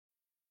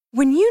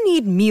When you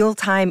need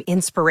mealtime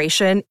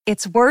inspiration,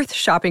 it's worth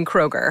shopping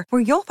Kroger,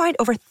 where you'll find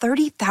over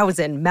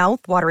 30,000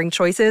 mouth-watering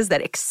choices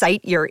that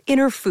excite your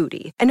inner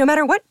foodie. And no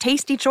matter what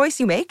tasty choice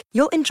you make,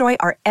 you'll enjoy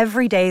our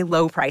everyday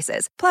low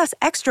prices, plus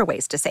extra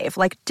ways to save,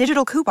 like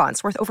digital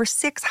coupons worth over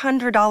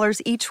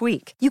 $600 each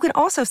week. You can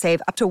also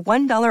save up to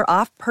 $1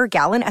 off per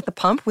gallon at the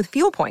pump with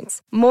fuel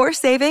points. More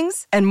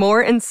savings and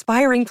more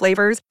inspiring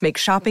flavors make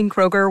shopping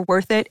Kroger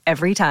worth it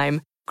every time.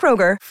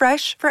 Kroger,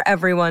 fresh for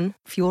everyone.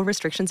 Fuel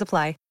restrictions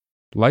apply.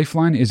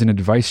 Lifeline is an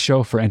advice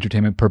show for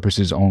entertainment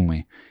purposes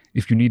only.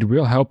 If you need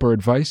real help or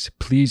advice,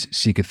 please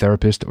seek a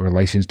therapist or a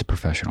licensed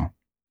professional.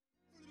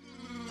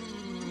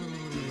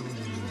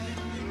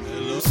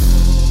 Hello?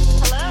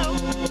 Hello?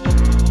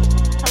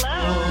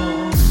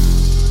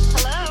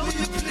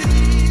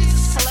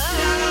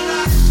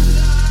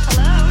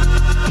 Hello?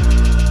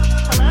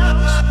 Hello?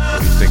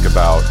 What do you think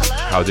about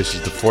how this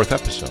is the 4th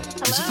episode?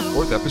 Is it the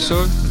 4th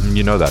episode?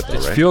 You know that, though,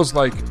 It right? feels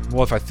like,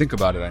 well, if I think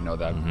about it, I know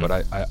that. But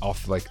I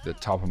off like the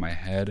top of my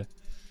head,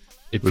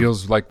 it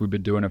feels like we've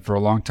been doing it for a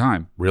long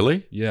time.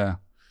 Really? Yeah.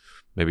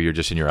 Maybe you're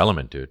just in your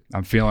element, dude.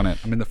 I'm feeling it.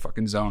 I'm in the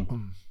fucking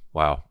zone.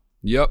 Wow.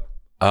 Yep.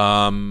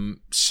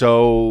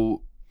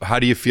 So how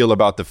do you feel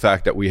about the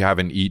fact that we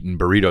haven't eaten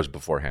burritos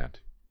beforehand?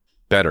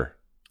 Better.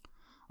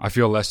 I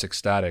feel less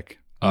ecstatic.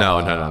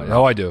 No.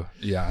 Oh, I do.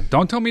 Yeah.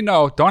 Don't tell me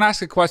no. Don't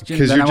ask a question.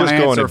 'Cause Then you're I want just to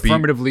going answer to beat-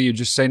 affirmatively. You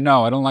just say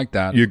no. I don't like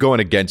that. You're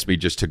going against me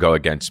just to go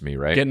against me,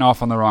 right? Getting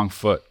off on the wrong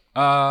foot.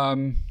 Why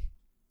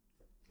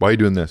are you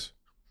doing this?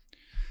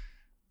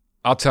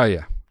 I'll tell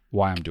you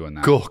why I'm doing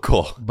that.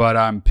 Cool. But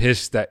I'm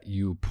pissed that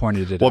you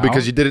pointed it out. Well,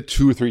 because you did it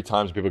 2 or 3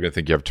 times, people are going to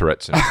think you have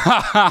Tourette's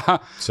syndrome.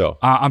 So,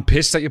 I'm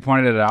pissed that you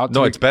pointed it out.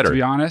 no, it's better. To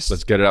be honest.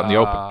 Let's get it out in the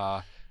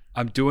open.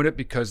 I'm doing it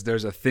because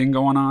there's a thing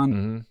going on.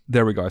 Mm-hmm.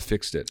 There we go. I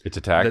fixed it. It's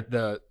a tag.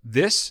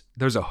 There's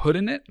a hood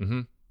in it,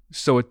 Mm-hmm.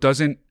 so it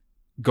doesn't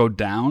go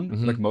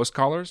down like most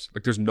collars.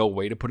 Like there's no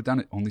way to put it down.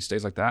 It only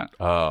stays like that.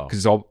 Oh.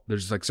 Because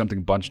there's like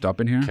something bunched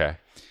up in here. Okay.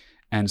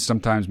 And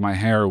sometimes my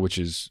hair, which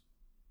is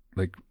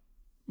like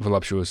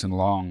voluptuous and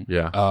long,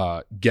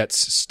 gets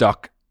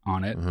stuck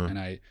on it. Mm-hmm.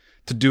 And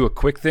to do a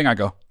quick thing, I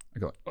go,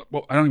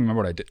 well, I don't even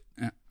remember what I did.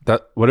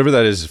 That whatever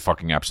that is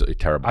fucking absolutely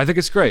terrible. I think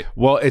it's great.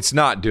 Well, it's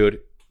not,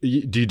 dude. Do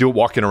you do it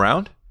walking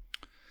around?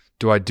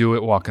 Do I do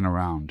it walking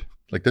around?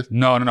 Like this?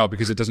 No,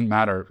 because it doesn't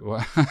matter.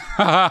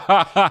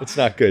 It's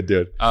not good,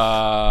 dude.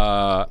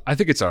 I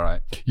think it's all right.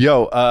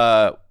 Yo,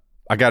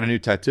 I got a new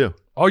tattoo.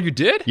 Oh, you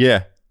did?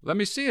 Yeah. Let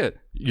me see it.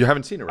 You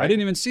haven't seen it, right? I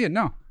didn't even see it.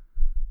 No.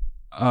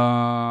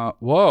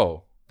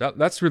 Whoa.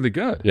 That's really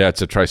good. Yeah,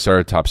 it's a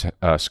Triceratops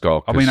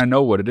skull. I mean, I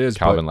know what it is.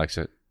 Calvin likes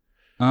it.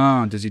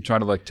 Does he try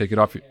to like take it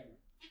off?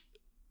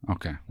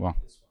 Okay, well.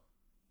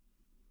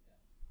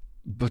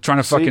 But trying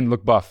to fucking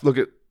look buff. Look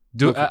at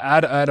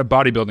Add a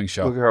bodybuilding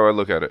show. Look at how I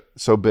look at it.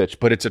 So bitch,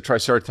 but it's a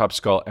Triceratops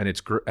skull, and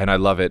and I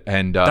love it.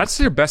 And that's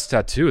your best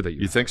tattoo that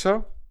you think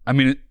so? I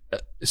mean,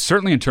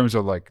 certainly in terms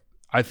of like,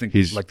 I think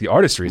he's like the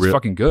artistry is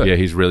fucking good. Yeah,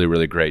 he's really,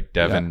 really great.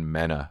 Devin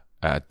Mena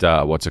at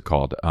what's it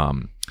called?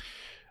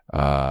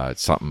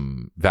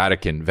 Something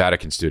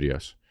Vatican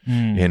Studios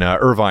in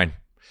Irvine.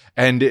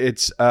 And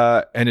it's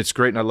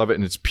great, and I love it,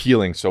 and it's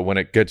peeling. So when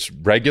it gets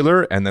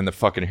regular, and then the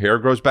fucking hair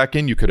grows back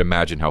in, you could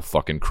imagine how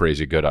fucking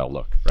crazy good I'll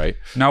look, right?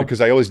 Now,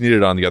 because I always need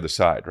it on the other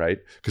side, right?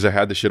 Because I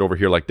had the shit over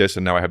here like this,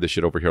 and now I have the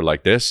shit over here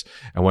like this.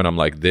 And when I'm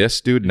like this,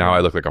 dude, now I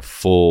look like a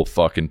full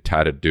fucking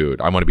tatted dude.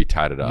 I want to be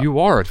tatted up. You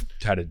are a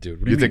tatted dude.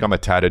 What do you think I'm a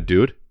tatted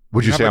dude?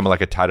 Would you say I'm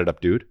like a tatted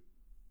up dude?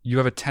 You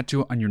have a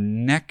tattoo on your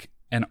neck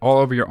and all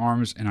over your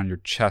arms and on your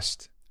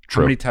chest.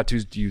 True. How many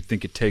tattoos do you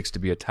think it takes to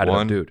be a tatted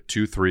up dude? 1,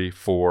 2, 3,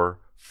 4,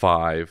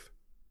 5.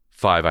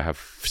 I have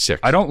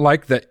 6. I don't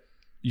like that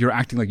you're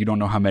acting like you don't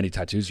know how many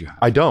tattoos you have.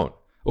 I don't.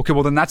 Okay,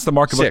 well then that's the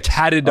mark of 6. a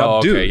tatted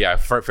up dude. Okay, yeah,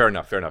 fair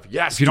enough.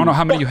 Yes. If you don't know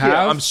how many you have,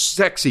 yeah, I'm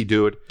sexy,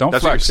 dude. Don't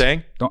That's flex. what you're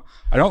saying?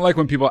 I don't like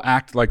when people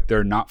act like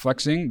they're not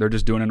flexing. They're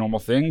just doing a normal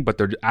thing, but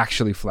they're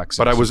actually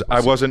flexing. But I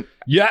wasn't.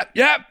 Yeah.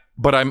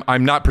 But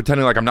I'm not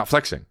pretending like I'm not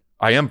flexing.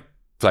 I am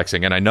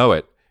flexing, and I know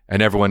it,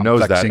 and everyone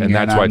knows that, and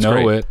that's why it's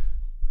great.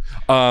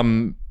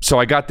 So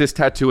I got this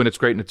tattoo, and it's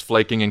great, and it's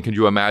flaking. And can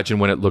you imagine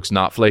when it looks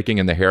not flaking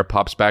and the hair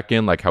pops back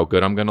in, like how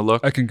good I'm gonna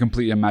look? I can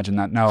completely imagine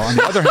that. Now, on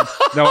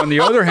the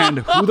other hand,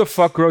 who the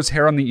fuck grows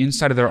hair on the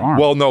inside of their arm?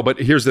 Well, no, but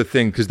here's the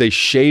thing, because they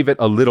shave it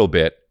a little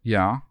bit.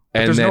 Yeah.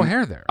 But there's no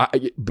hair there.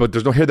 But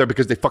there's no hair there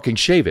because they fucking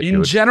shave it.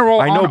 In general,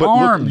 I know, on but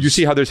arms. look, you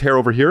see how there's hair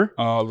over here?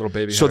 Oh, little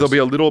baby. So there'll be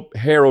a little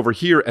hair over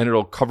here, and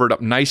it'll cover it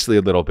up nicely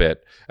a little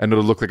bit, and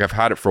it'll look like I've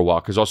had it for a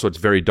while. Because also it's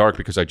very dark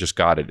because I just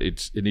got it.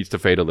 It needs to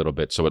fade a little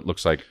bit, so it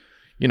looks like,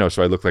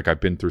 so I look like I've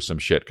been through some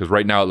shit. Because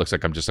right now it looks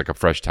like I'm just like a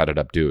fresh tatted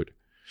up dude.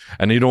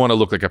 And you don't want to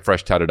look like a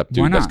fresh tatted up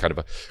dude. Why not? That's kind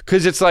of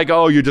because it's like,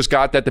 oh, you just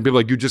got that. Then people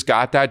are like, you just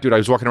got that, dude. I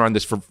was walking around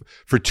this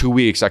for 2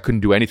 weeks. I couldn't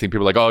do anything.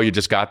 People are like, oh, you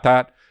just got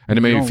that. And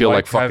it made me feel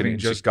like fucking having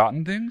just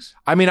gotten things.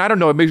 I mean, I don't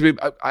know. It makes me.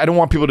 I don't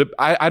want people to.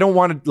 I don't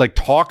want to like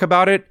talk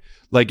about it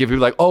Like if you're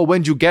like, oh,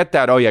 when'd you get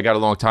that? Oh yeah, I got it a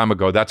long time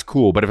ago. That's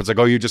cool. But if it's like,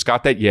 oh, you just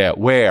got that? Yeah.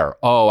 Where?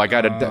 Oh, I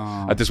got it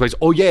at this place.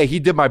 Oh yeah, he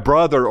did my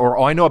brother. Or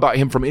oh, I know about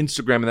him from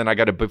Instagram. And then I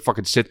got to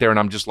fucking sit there and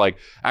I'm just like,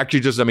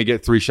 actually, just let me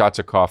get 3 shots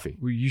of coffee.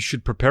 Well, you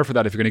should prepare for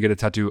that if you're going to get a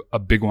tattoo, a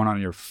big one on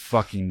your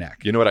fucking neck.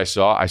 You know what I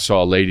saw? I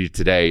saw a lady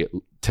today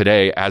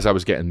as I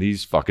was getting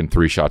these fucking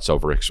 3 shots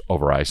over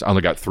ice. I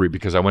only got 3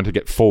 because I went to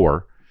get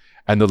 4.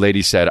 And the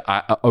lady said,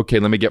 okay,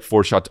 let me get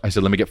 4 shots. I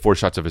said, let me get 4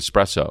 shots of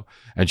espresso.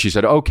 And she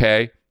said,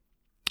 okay.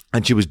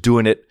 And she was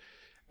doing it.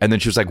 And then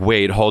she was like,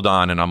 wait, hold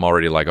on. And I'm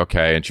already like,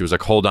 okay. And she was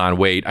like, hold on,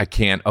 wait, I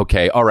can't.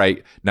 Okay, all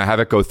right. Now have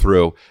it go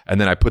through.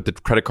 And then I put the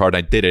credit card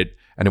and I did it.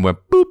 And it went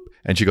boop.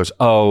 And she goes,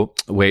 oh,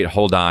 wait,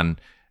 hold on.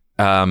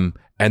 And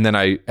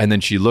then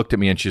she looked at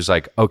me and she's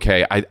like,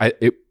 okay,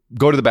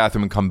 go to the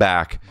bathroom and come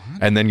back.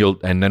 What? And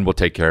then we'll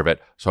take care of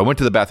it. So I went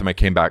to the bathroom. I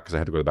came back because I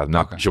had to go to the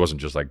bathroom. She wasn't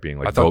just like being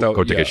like,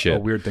 go take a shit. A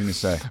weird thing to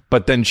say.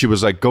 But then she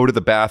was like, go to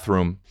the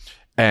bathroom.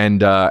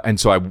 And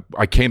so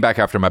I came back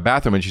after my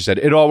bathroom and she said,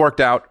 it all worked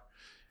out.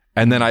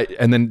 And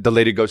then the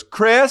lady goes,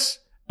 Chris,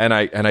 and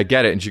I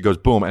get it. And she goes,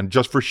 boom. And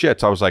just for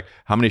shits, I was like,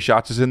 how many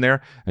shots is in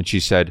there? And she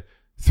said,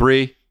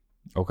 3.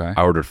 Okay.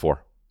 I ordered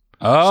 4.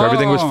 Oh. So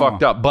everything was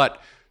fucked up.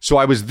 But so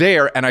I was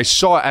there and I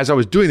saw as I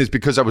was doing this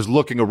because I was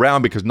looking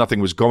around because nothing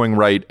was going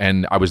right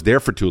and I was there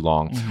for too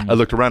long. Mm-hmm. I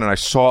looked around and I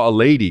saw a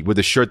lady with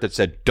a shirt that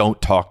said,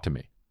 don't talk to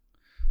me.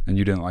 And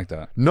you didn't like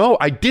that? No,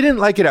 I didn't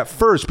like it at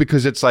first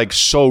because it's like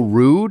so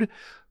rude,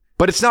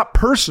 but it's not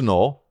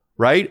personal,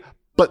 right?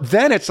 But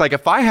then it's like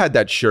if I had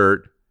that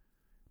shirt,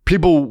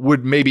 people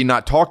would maybe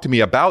not talk to me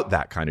about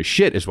that kind of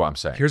shit is what I'm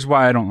saying. Here's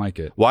why I don't like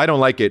it. Well, I don't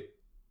like it,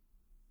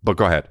 but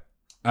go ahead.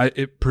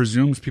 It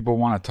presumes people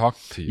want to talk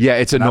to you. Yeah,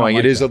 it's annoying.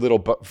 It is a little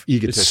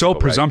egotistical. It's so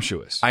right?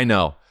 presumptuous. I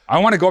know. I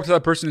want to go up to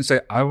that person and say,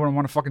 I wouldn't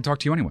want to fucking talk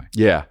to you anyway.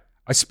 Yeah.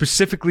 I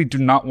specifically do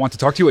not want to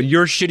talk to you, and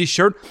your shitty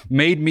shirt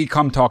made me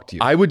come talk to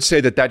you. I would say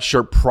that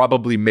shirt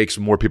probably makes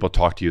more people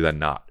talk to you than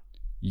not.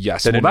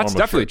 Yes, well, that's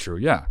definitely true.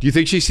 Yeah. Do you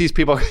think she sees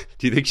people?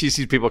 Do you think she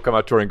sees people come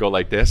up to her and go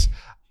like this,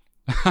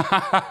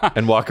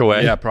 and walk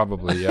away? Yeah,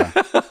 probably. Yeah.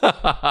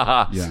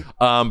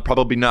 Yeah.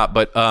 Probably not,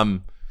 but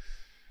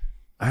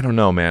I don't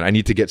know, man. I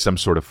need to get some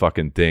sort of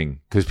fucking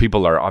thing because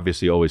people are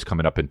obviously always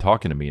coming up and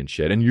talking to me and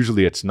shit, and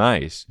usually it's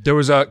nice. There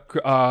was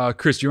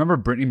Chris. Do you remember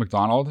Brittany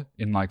McDonald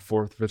in like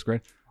 4th, 5th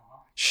grade?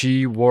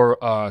 She wore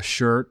a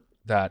shirt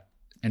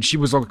and she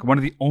was like one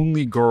of the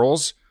only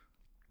girls.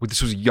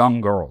 This was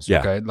young girls, yeah.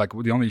 Okay, like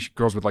the only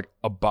girls with like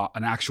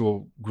an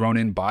actual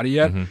grown-in body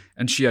yet, mm-hmm.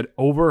 And she had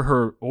over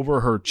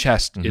her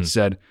chest. Mm-hmm. It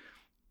said,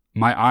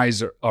 "My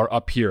eyes are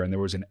up here," and there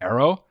was an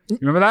arrow. You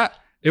remember that?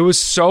 It was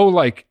so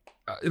like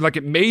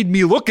it made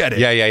me look at it.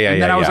 Yeah.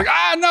 And then I was like,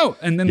 no.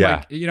 And then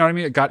like, you know what I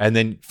mean? It got and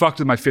then fucked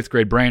with my 5th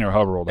grade brain or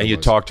however old I was. And you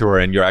talk to her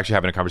and you're actually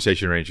having a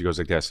conversation and she goes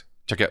like this.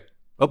 Check it.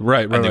 Oh,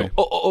 right. And then,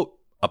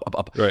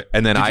 up. Right.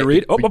 And then did you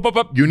read?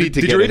 Up. You need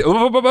to get read?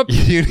 Up.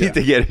 You need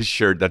to get a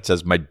shirt that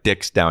says my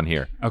dick's down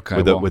here.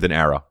 Okay. With an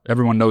arrow.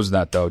 Everyone knows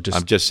that though.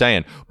 I'm just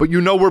saying. But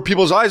you know where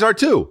people's eyes are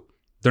too.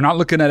 They're not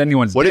looking at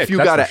anyone's dick. What if you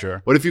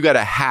got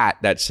a hat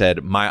that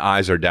said my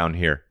eyes are down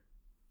here?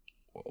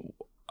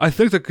 I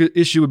think the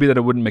issue would be that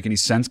it wouldn't make any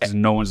sense because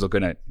no one's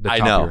looking at the top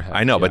of your head.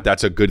 I know, but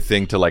that's a good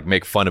thing to like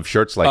make fun of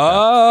shirts like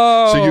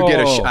that. So you get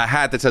a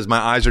hat that says my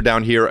eyes are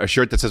down here, a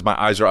shirt that says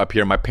my eyes are up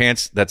here, my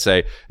pants that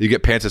say, you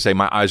get pants that say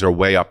my eyes are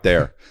way up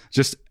there.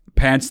 Just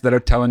pants that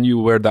are telling you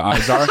where the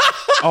eyes are.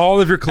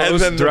 All of your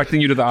clothes directing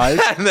you to the eyes.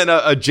 And then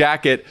a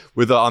jacket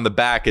with on the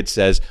back, it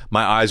says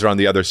my eyes are on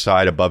the other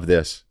side above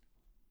this.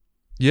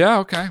 Yeah,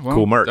 okay. Well,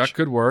 cool merch. That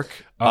could work.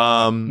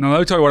 Now, let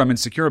me tell you what I'm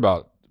insecure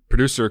about.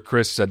 Producer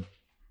Chris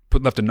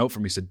left a note for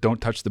me, said,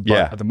 don't touch the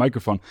butt of the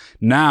microphone.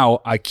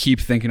 Now I keep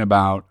thinking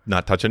about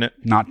not touching it.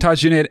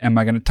 Am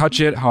I going to touch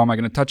it? How am I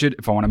going to touch it?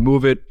 If I want to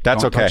move it,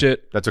 that's don't okay. touch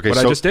it. That's okay. What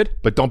I just did?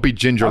 But don't be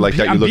ginger like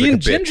that. You look like a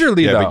bitch.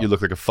 Gingerly, though. But you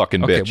look like a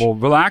fucking bitch. Okay, well,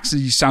 relax.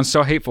 You sound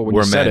so hateful when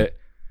you said it.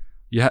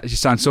 You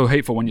sound so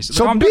hateful when you said it.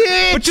 So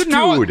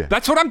bitch, dude.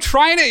 That's what I'm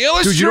trying to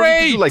illustrate. Dude, you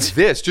don't need to do like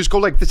this. Just go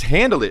like this.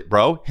 Handle it,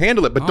 bro.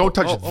 Handle it, but don't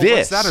touch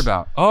this. What's that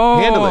about?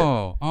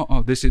 Handle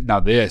it.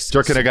 This.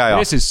 Jerking a guy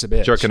off. This is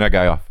savage. Jerking a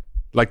guy off.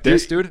 Like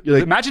this, dude.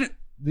 Like, imagine it.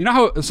 You know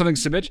how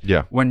something's savage?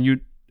 Yeah. When you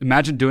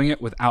imagine doing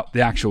it without the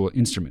actual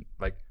instrument.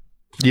 Like.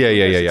 Yeah.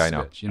 I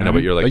know. You know I know,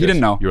 but you're like this. You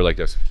didn't know. You were like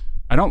this.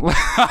 I don't.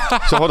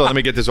 So hold on. Let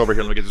me get this over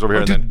here.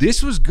 Dude, then.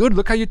 This was good.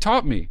 Look how you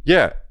taught me.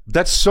 Yeah.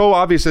 That's so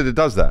obvious that it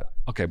does that.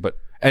 Okay, but.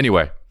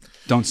 Anyway.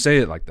 Don't say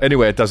it like that.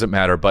 Anyway, it doesn't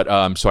matter.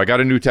 But so I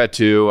got a new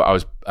tattoo. I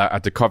was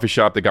at the coffee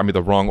shop. They got me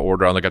the wrong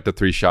order. I only got the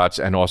 3 shots.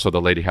 And also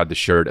the lady had the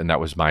shirt and that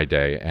was my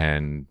day.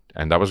 And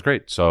that was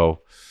great.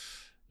 So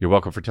you're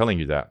welcome for telling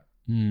you that.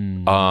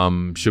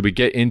 Should we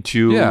get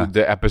into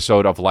the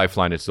episode of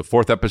Lifeline? It's the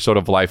 4th episode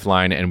of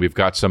Lifeline, and we've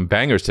got some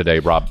bangers today,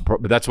 Rob.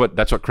 That's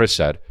what Chris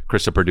said.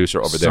 Chris, the producer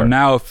over there. So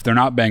now, if they're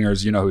not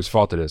bangers, you know whose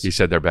fault it is. He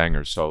said they're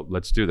bangers. So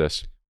let's do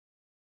this.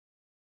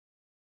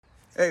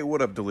 Hey, what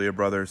up, D'Elia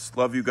brothers?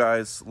 Love you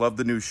guys. Love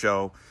the new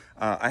show.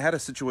 I had a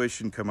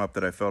situation come up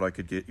that I felt I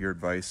could get your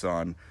advice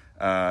on,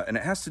 and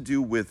it has to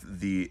do with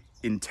the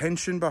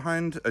intention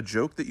behind a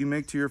joke that you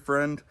make to your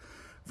friend.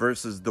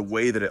 versus the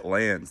way that it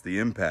lands, the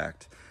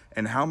impact.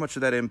 And how much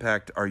of that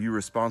impact are you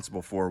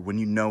responsible for when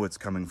you know it's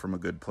coming from a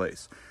good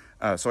place?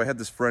 So I had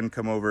this friend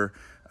come over.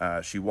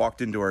 She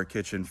walked into our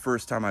kitchen,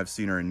 first time I've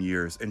seen her in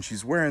years, and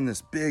she's wearing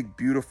this big,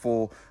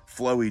 beautiful,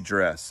 flowy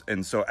dress.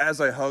 And so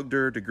as I hugged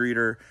her to greet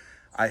her,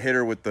 I hit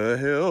her with the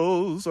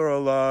hills are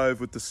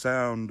alive with the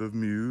sound of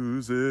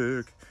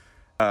music.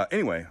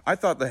 Anyway, I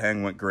thought the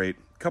hang went great.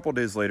 A couple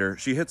days later,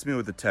 she hits me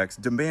with a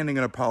text demanding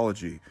an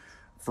apology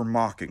for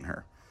mocking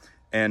her.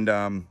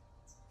 And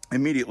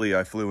immediately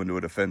I flew into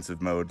a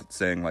defensive mode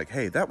saying like,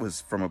 hey, that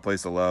was from a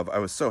place of love. I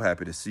was so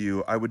happy to see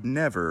you. I would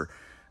never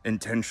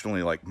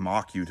intentionally like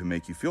mock you to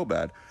make you feel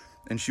bad.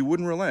 And she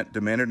wouldn't relent,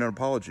 demanded an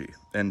apology.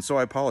 And so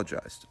I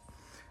apologized.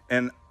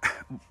 And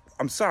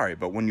I'm sorry,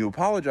 but when you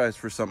apologize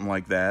for something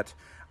like that,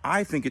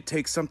 I think it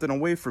takes something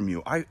away from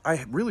you.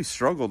 I really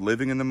struggled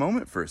living in the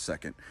moment for a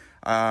second.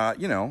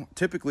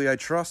 Typically I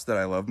trust that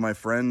I love my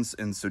friends,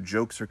 and so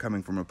jokes are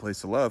coming from a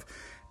place of love.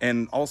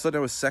 And all of a sudden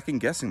I was second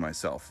guessing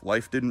myself.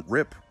 Life didn't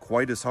rip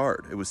quite as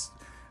hard. It was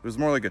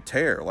more like a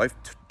tear. Life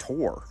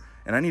tore,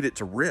 and I need it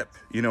to rip.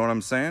 You know what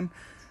I'm saying?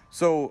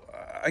 So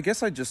I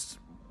guess I just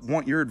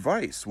want your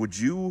advice. Would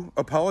you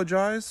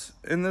apologize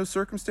in those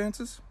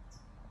circumstances?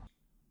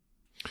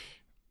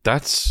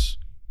 That's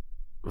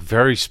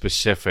very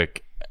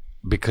specific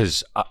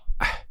because...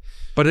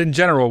 But in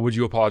general, would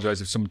you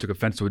apologize if someone took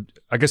offense to it?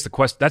 I guess the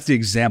question, that's the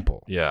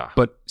example. Yeah.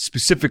 But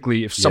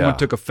specifically, if someone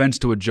took offense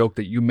to a joke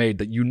that you made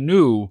that you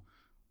knew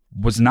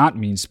was not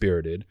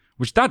mean-spirited,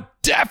 which that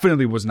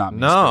definitely was not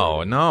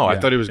mean-spirited. No. I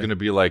thought it was going to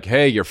be like,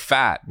 hey, you're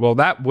fat. Well,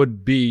 that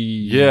would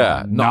be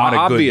not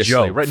a good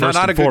joke. Right?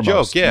 Not a good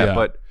joke,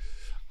 but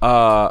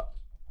I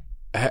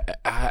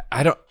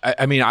don't,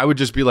 I mean, I would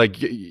just be like,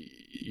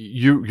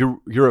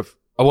 you're a,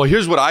 well,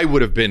 here's what I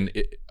would have been.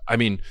 I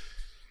mean,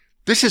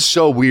 this is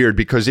so weird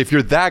because if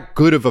you're that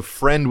good of a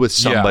friend with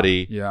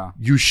somebody,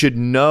 you should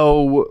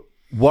know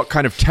what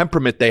kind of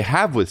temperament they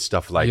have with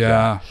stuff like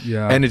that.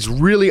 Yeah. And it's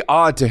really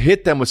odd to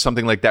hit them with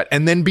something like that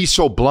and then be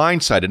so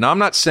blindsided. Now, I'm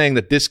not saying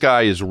that this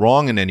guy is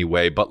wrong in any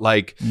way, but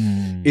like,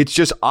 it's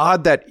just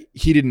odd that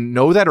he didn't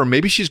know that, or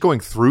maybe she's going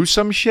through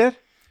some shit.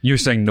 You're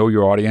saying know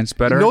your audience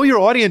better? Know your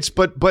audience,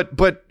 but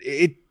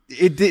it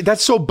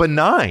that's so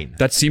benign.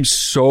 That seems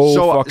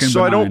so fucking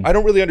benign. I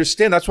don't really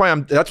understand. That's why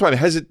I'm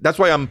hesitant. That's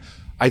why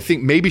I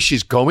think maybe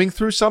she's going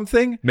through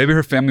something. Maybe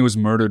her family was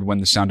murdered when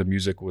The Sound of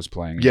Music was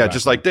playing. Yeah,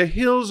 just like the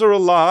hills are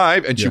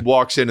alive, and she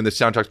walks in and the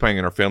soundtrack's playing,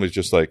 and her family's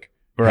just like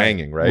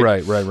hanging, right?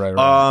 Right.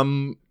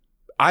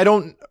 I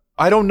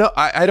don't know.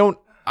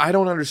 I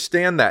don't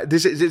understand that.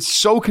 It's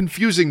so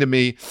confusing to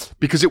me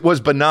because it was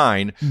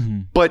benign,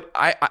 but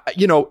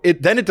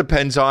then it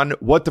depends on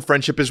what the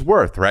friendship is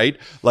worth, right?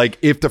 Like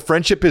if the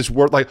friendship is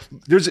worth, like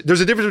there's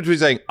a difference between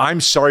saying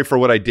I'm sorry for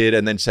what I did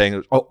and then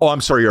saying, oh,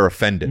 I'm sorry you're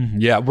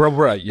offended. Yeah, we're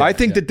right. Yeah, I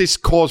think that this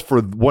calls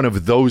for one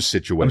of those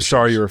situations. I'm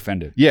sorry you're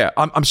offended. Yeah,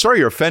 I'm sorry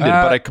you're offended,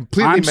 but I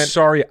completely I'm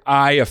sorry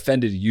I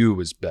offended you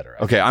is better.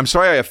 Okay, I'm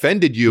sorry I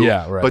offended you.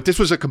 Yeah, right. But this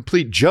was a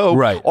complete joke.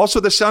 Right. Also,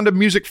 The Sound of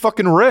Music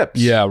fucking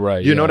rips. Yeah,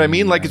 right. You know what I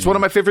mean? Like it's one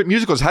of my favorite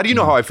musicals. How do you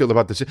know how I feel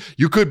about this?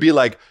 You could be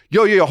like,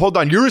 yo, hold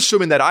on. You're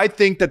assuming that I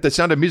think that The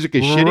Sound of Music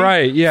is shitty?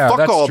 Right, yeah. Fuck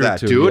that's all true that,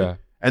 too, dude. yeah.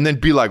 And then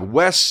be like,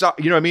 West Side,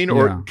 you know what I mean?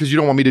 Or because you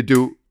don't want me to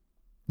do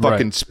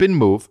fucking spin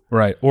move.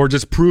 Right. Or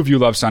just prove you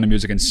love Sound of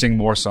Music and sing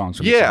more songs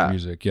from The Sound of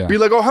Music. Yeah. Be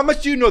like, oh, how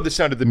much do you know The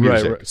Sound of the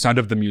Music? Right. Sound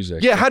of the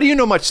Music. Yeah, how do you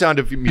know much Sound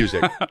of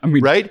Music? I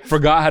mean, right?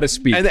 Forgot how to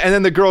speak. And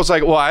then the girl's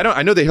like, well,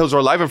 I know the hills are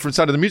alive from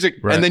Sound of the Music.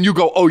 Right. And then you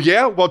go, oh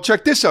yeah? Well,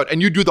 check this out.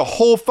 And you do the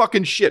whole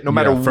fucking shit, no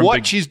matter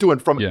what she's doing.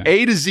 From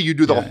A to Z, you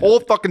do the whole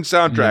fucking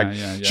soundtrack.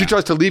 Yeah. She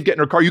tries to leave, get in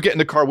her car. You get in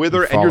the car with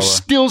her, and you're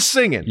still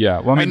singing. Yeah.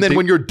 Well, I mean, and then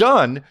when you're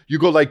done, you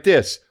go like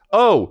this.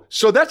 Oh,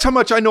 so that's how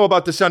much I know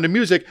about The Sound of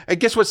Music. And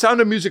guess what?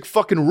 Sound of Music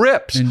fucking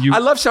rips. I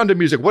love Sound of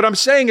Music. What I'm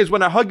saying is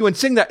when I hug you and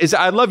sing that is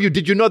I love you.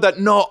 Did you know that?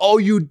 No. Oh,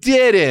 you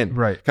didn't.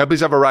 Right. Can I please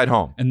have a ride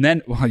home? And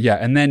then,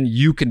 and then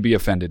you can be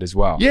offended as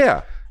well.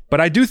 Yeah. But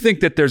I do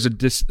think that there's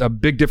a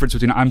big difference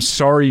between I'm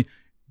sorry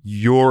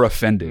you're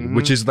offended,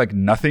 which is like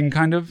nothing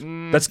kind of.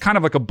 That's kind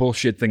of like a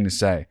bullshit thing to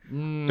say.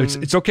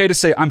 It's okay to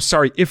say, I'm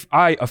sorry if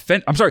I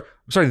offend. I'm sorry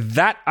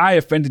that I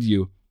offended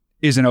you.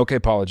 Is an okay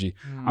apology.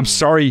 I'm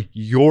sorry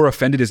you're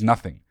offended is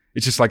nothing.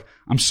 It's just like,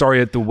 I'm sorry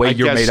at the way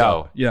you're made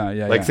out.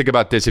 Yeah. Like think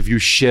about this. If you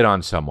shit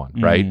on someone,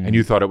 right? And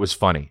you thought it was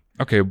funny.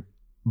 Okay.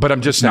 But I'm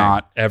just saying.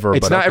 Not ever.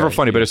 It's not ever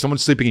funny, but if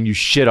someone's sleeping and you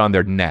shit on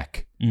their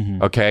neck,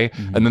 okay?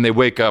 And then they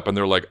wake up and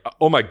they're like,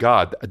 oh my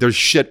God, there's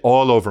shit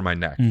all over my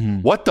neck.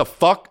 What the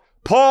fuck?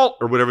 Paul,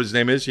 or whatever his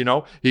name is,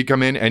 he'd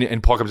come in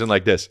and Paul comes in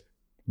like this.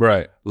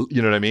 Right.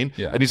 You know what I mean?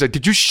 Yeah. And he's like,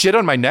 did you shit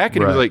on my neck?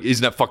 And he was like,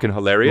 isn't that fucking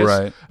hilarious?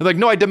 Right. I'm like,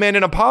 no, I demand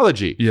an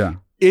apology. Yeah.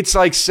 It's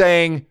like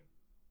saying,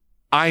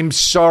 I'm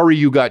sorry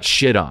you got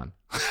shit on.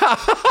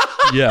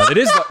 Yeah, it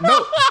is.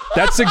 No,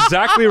 that's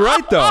exactly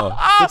right, though.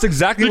 That's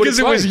exactly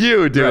because what it's it was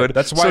you, dude. Right.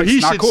 That's why so it's he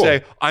not should cool.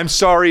 say, I'm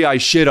sorry I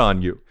shit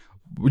on you.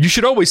 You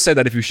should always say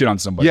that if you shit on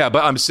somebody. Yeah,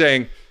 but I'm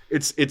saying,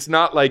 it's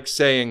not like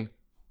saying,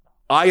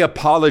 I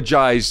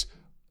apologize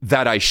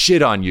that I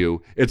shit on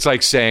you. It's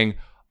like saying,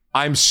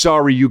 I'm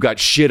sorry you got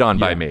shit on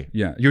by me.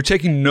 Yeah. You're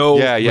taking no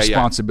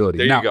responsibility.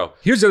 There you go.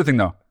 Here's the other thing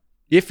though.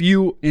 If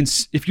you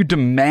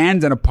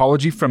demand an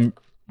apology from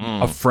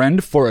a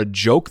friend for a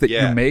joke that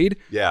you made,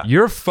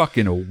 you're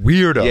fucking a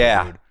weirdo.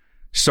 Yeah. Dude.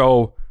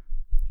 So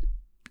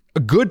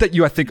good that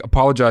you, I think,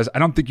 apologize. I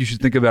don't think you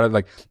should think about it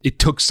like it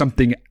took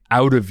something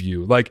out of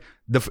you. Like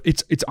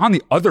it's on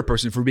the other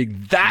person for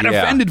being that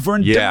offended for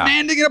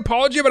demanding an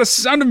apology about a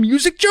Sound of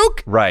Music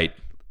joke. Right.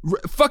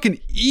 Fucking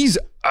ease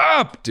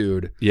up,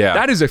 dude. Yeah.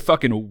 That is a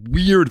fucking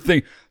weird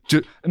thing.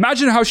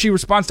 Imagine how she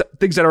responds to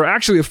things that are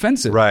actually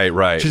offensive.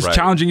 Right. She's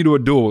challenging you to a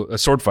duel, a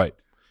sword fight.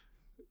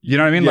 You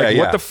know what I mean? Like,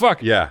 what the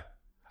fuck? Yeah.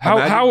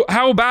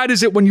 How bad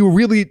is it when you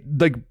really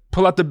like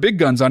pull out the big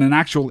guns on an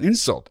actual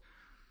insult?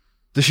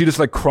 Does she just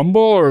like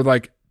crumble or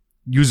like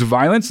use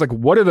violence? Like,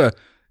 what are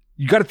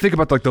you got to think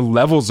about like the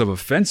levels of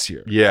offense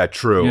here. Yeah,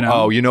 true. You know?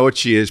 Oh, you know what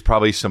she is?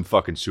 Probably some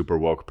fucking super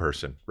woke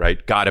person,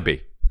 right? Gotta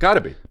be.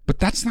 But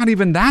that's not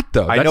even that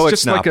though. I That's know it's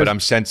just not, like but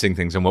I'm sensing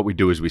things, and what we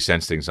do is we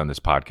sense things on this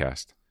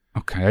podcast.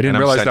 Okay, I didn't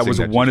realize that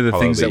was one of the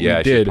things that we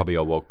she's did. probably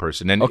a woke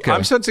person. And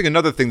I'm sensing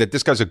another thing, that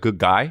this guy's a good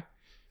guy.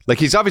 Like,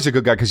 he's obviously a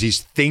good guy because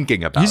he's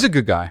thinking about He's it. a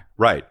good guy.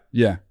 Right.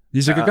 Yeah,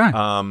 he's a good guy.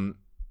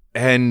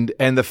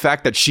 And the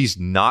fact that she's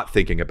not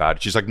thinking about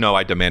it, she's like, no,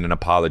 I demand an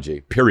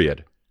apology,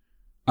 period.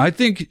 I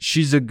think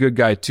she's a good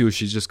guy too.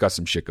 She's just got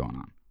some shit going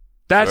on.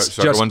 That's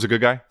so just everyone's a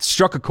good guy?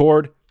 struck a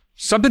chord.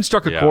 Something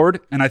struck a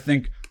chord, and I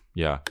think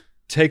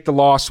take the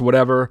loss,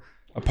 whatever,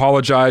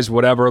 apologize,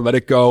 whatever, let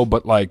it go.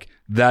 But like,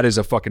 that is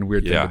a fucking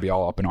weird thing to be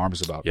all up in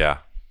arms about. Yeah.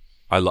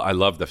 I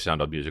love the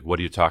Sound of Music. What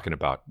are you talking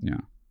about? Yeah.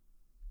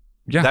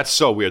 That's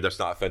so weird. That's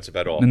not offensive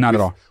at all. Not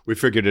at all. We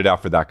figured it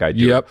out for that guy too.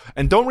 Yep.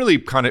 And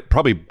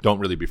probably don't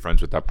really be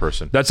friends with that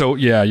person.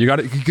 You got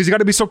to, because you got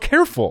to be so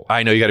careful.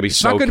 I know, you got to be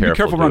so careful. Not good to be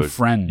careful around dude.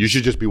 friends. You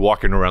should just be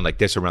walking around like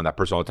this around that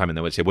person all the time, and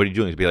they would say, "What are you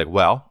doing?" He'd be like,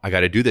 "Well, I got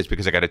to do this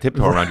because I got to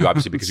tiptoe around you,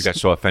 obviously, because you got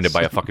so offended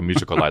by a fucking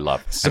musical I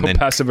love." So and then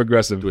passive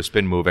aggressive. do a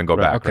spin move and go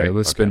back. Okay, right?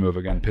 let's spin move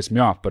again. Piss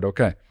me off, but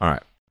okay. All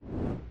right.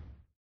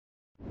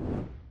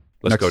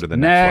 Let's go to the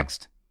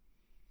next one.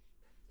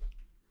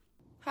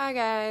 Hi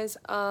guys.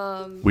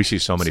 We see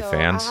so many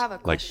fans, I have a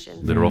like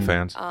question. literal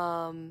fans.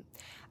 I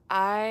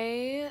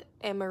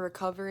am a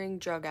recovering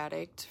drug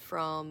addict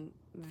from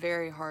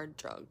very hard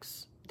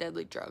drugs,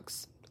 deadly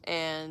drugs,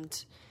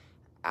 and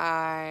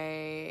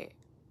I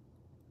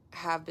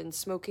have been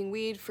smoking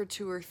weed for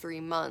 2 or 3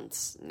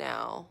 months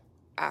now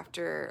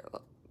after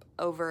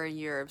over a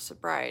year of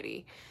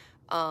sobriety.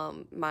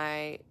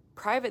 My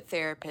private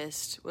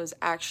therapist was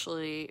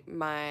actually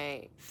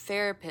my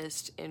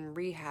therapist in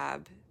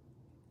rehab.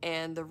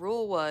 And the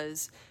rule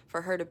was,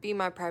 for her to be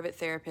my private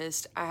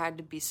therapist, I had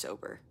to be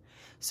sober.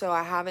 So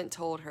I haven't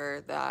told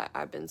her that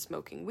I've been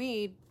smoking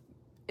weed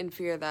in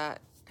fear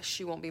that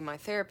she won't be my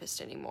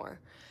therapist anymore.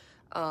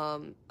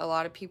 A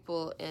lot of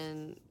people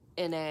in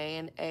NA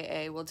and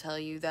AA will tell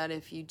you that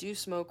if you do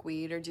smoke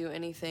weed or do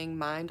anything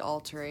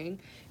mind-altering,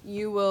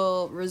 you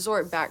will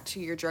resort back to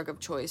your drug of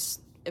choice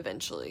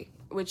eventually,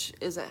 which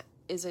isn't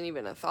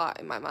even a thought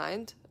in my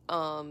mind,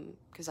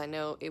 because I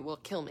know it will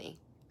kill me.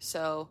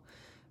 So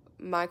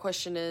my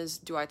question is,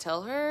 do I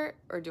tell her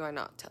or do I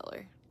not tell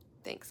her?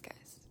 Thanks,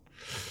 guys.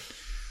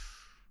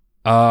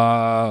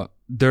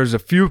 There's a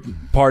few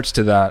parts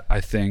to that,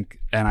 I think.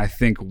 And I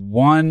think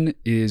one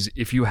is,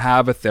 if you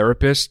have a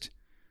therapist,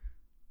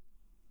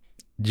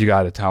 you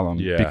got to tell them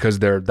because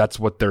that's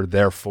what they're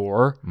there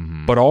for.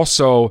 Mm-hmm. But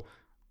also,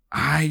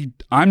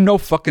 I'm no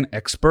fucking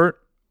expert,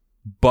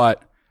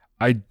 but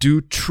I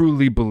do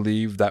truly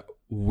believe that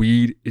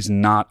weed is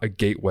not a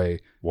gateway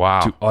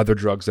to other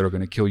drugs that are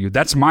going to kill you.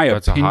 That's my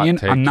opinion.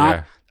 I'm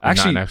not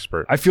an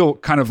expert. I feel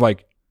kind of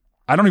like,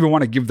 I don't even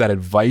want to give that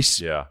advice.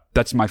 Yeah.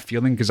 That's my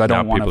feeling, because I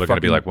don't want to. People are going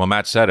to be like, well,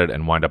 Matt said it,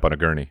 and wind up on a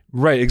gurney.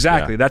 Right,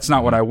 exactly. Yeah. That's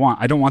not what I want.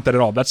 I don't want that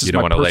at all. That's just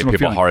my personal feeling. You don't want to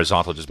lay people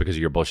horizontal just because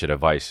of your bullshit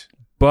advice.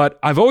 But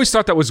I've always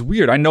thought that was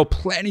weird. I know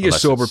plenty of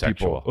sober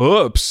people.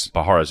 Oops.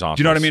 But horizontal.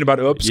 Do you know what I mean about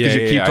oops? Because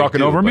you keep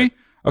talking over me?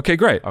 Okay,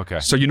 great. Okay.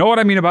 So you know what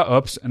I mean about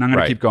oops, and I'm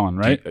going to keep going,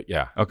 right?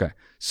 Yeah. Okay.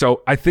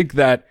 So I think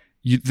that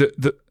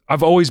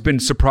I've always been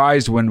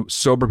surprised when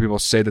sober people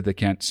say that they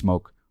can't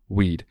smoke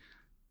weed.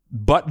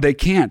 But they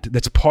can't.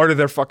 That's part of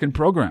their fucking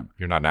program.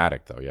 You're not an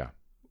addict, though, yeah.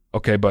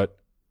 Okay, but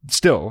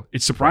still,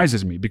 it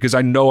surprises me because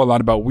I know a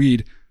lot about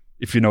weed,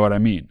 if you know what I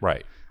mean.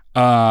 Right.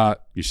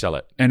 You sell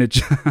it. And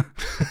it's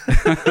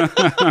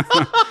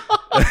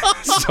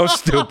so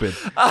stupid.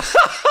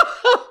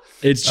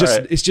 It's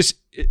just,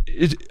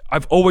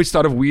 I've always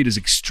thought of weed as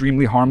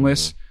extremely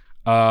harmless.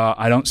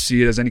 I don't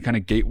see it as any kind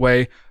of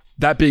gateway.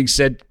 That being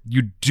said,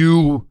 you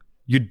do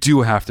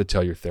have to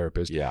tell your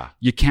therapist. Yeah.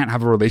 You can't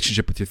have a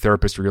relationship with your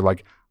therapist where you're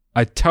like,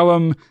 I tell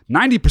them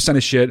 90%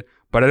 of shit,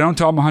 but I don't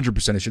tell them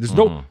 100% of shit.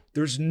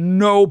 There's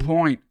no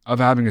point of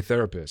having a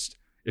therapist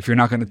if you're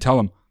not going to tell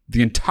them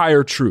the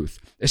entire truth,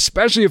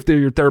 especially if they're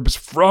your therapist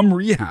from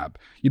rehab.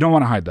 You don't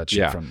want to hide that shit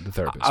Yeah. from the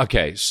therapist.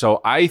 Okay,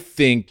 so I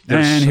think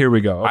And here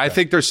we go. I Okay.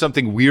 think there's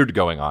something weird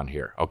going on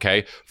here.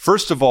 Okay,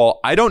 first of all,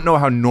 I don't know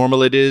how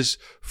normal it is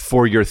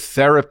for your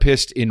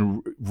therapist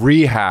in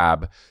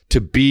rehab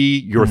to be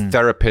your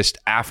therapist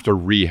after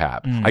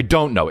rehab. I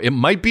don't know. It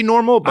might be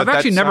normal, but I've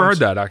actually never heard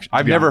that, actually, to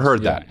I've be never honest.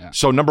 heard Yeah, that. yeah.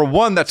 So number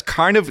one, that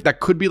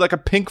could be like a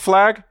pink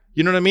flag.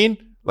 You know what I mean?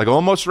 Like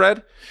almost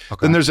red.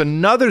 Then there's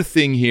another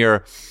thing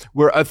here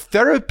where a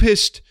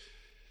therapist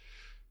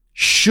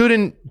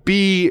shouldn't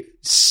be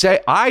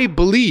I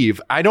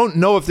believe, I don't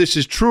know if this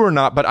is true or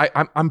not, but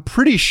I'm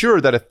pretty sure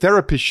that a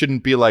therapist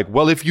shouldn't be like,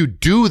 well, if you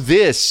do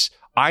this,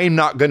 I'm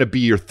not going to be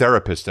your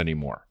therapist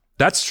anymore.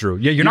 That's true.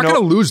 Yeah, you're not know,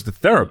 going to lose the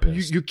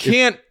therapist. You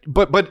can't,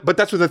 but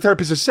that's what the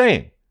therapist is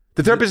saying.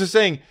 The therapist is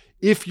saying,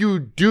 if you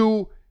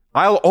do,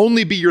 I'll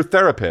only be your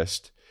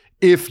therapist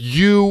if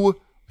you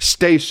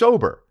stay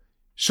sober.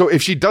 So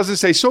if she doesn't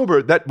stay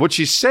sober, that what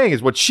she's saying,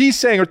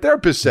 her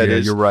therapist said Yeah,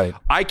 is, you're right.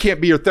 I can't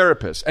be your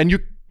therapist. And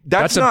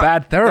that's a not,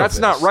 bad therapist. That's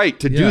not right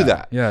to do Yeah,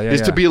 that. yeah,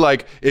 Is to yeah. be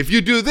like, if you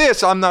do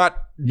this, I'm not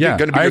Yeah,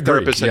 going to be I your agree.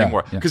 therapist Yeah,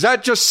 anymore. yeah. Because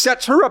that just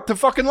sets her up to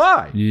fucking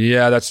lie.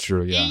 Yeah, that's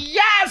true. Yeah.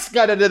 Yes,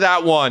 got into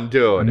that one,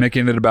 dude.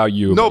 Making it about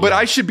you. No, but yeah.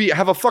 I should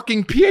have a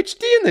fucking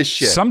PhD in this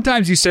shit.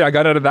 Sometimes you say I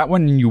got out of that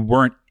one and you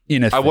weren't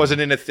in a thing. I wasn't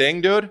in a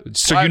thing, dude.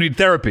 So you need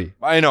therapy.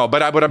 I know,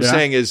 but what I'm Yeah.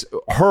 saying is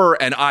her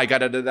and I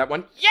got into that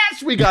one.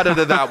 Yes, we got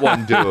into that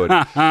one, dude.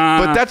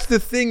 But that's the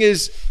thing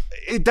is,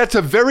 that's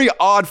a very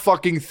odd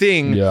fucking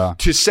thing Yeah.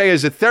 to say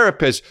as a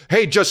therapist.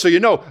 Hey, just so you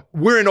know,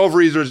 we're in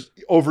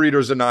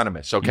Overeaters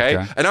Anonymous, okay?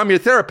 Okay. And I'm your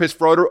therapist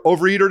for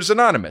Overeaters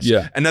Anonymous.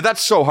 Yeah. And now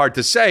that's so hard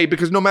to say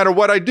because no matter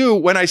what I do,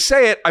 when I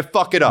say it, I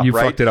fuck it up, You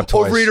right? fucked it up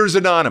twice. Overeaters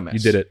Anonymous. You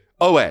did it.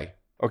 OA,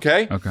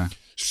 okay? Okay.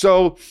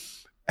 So,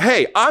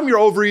 hey, I'm your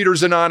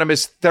Overeaters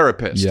Anonymous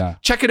therapist. Yeah.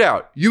 Check it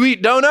out. You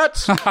eat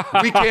donuts?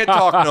 We can't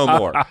talk no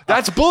more.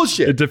 That's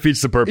bullshit. It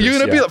defeats the purpose. You're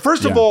gonna yeah. be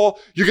first of Yeah. all,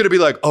 you're gonna be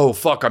like, oh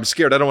fuck, I'm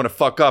scared. I don't want to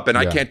fuck up, and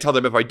I Yeah. can't tell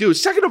them if I do.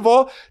 Second of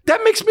all,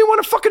 that makes me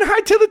want to fucking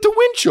hightail it to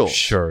Winchell.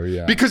 Sure,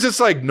 yeah. Because it's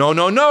like,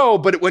 no.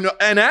 But when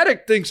an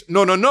addict thinks,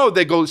 no,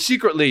 they go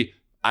secretly,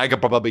 I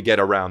could probably get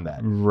around that.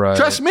 Right.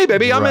 Trust me,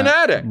 baby, I'm an Right.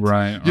 addict.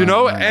 Right, You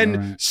know? right, and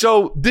right.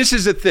 so this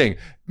is the thing.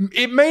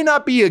 It may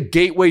not be a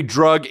gateway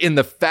drug in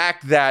the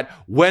fact that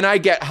when I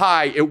get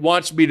high,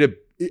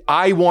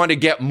 I want to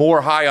get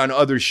more high on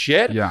other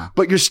shit. Yeah.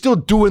 But you're still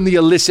doing the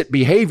illicit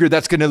behavior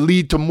that's going to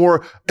lead to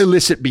more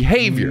illicit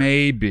behavior.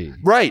 Maybe.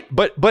 Right.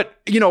 But,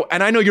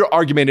 and I know your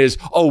argument is,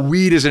 oh,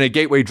 weed isn't a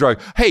gateway drug.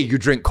 Hey, you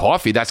drink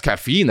coffee. That's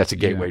caffeine. That's a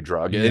gateway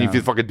drug. And Yeah. if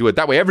you fucking do it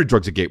that way, every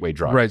drug's a gateway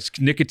drug. Right. It's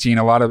nicotine.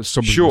 A lot of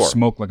sober people Sure.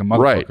 smoke like a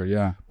Right. motherfucker.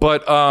 Yeah.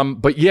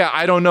 But yeah,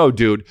 I don't know,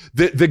 dude.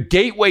 The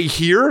gateway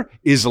here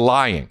is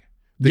lying.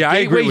 The Yeah, I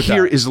gateway agree with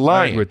here that. is I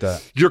lying. agree with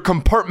that. You're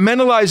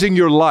compartmentalizing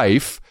your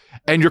life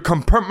and you're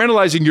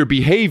compartmentalizing your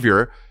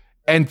behavior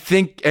and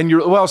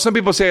some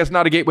people say it's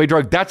not a gateway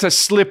drug. That's a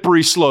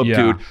slippery slope,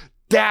 Yeah. dude.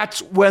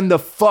 That's when the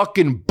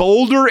fucking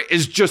boulder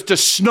is just a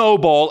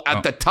snowball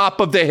at the top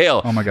of the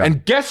hill. Oh my God.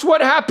 And guess what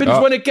happens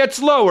when it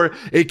gets lower?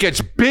 It gets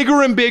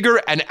bigger and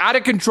bigger and out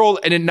of control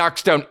and it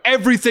knocks down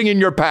everything in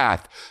your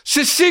path.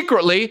 So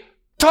secretly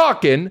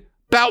talking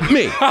about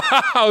me.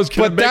 I was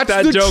gonna But make that's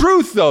that the joke,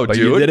 truth, though, but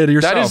dude. you did it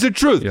yourself. That is the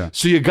truth. Yeah.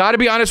 So you got to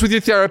be honest with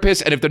your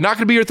therapist, and if they're not going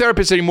to be your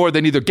therapist anymore,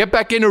 then either get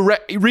back into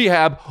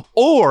rehab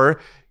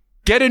or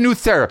get a new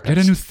therapist. Get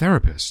a new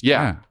therapist.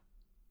 Yeah.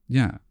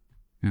 Yeah.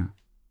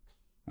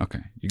 Okay.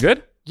 You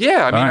good? Yeah,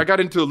 I mean, All right. I got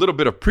into a little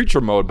bit of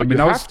preacher mode, but you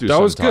that have to.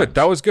 was sometimes. good.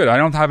 That was good. I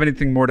don't have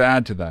anything more to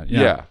add to that.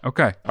 Yeah.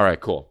 Okay. All right,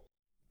 cool.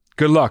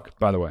 Good luck,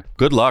 by the way.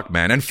 Good luck,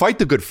 man, and fight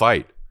the good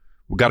fight.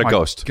 We got a my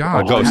ghost.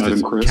 God. A ghost.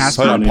 Madam Chris.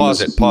 Casper. Hold on, My name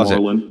pause is it. Pause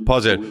Marlon. it.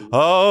 Pause it.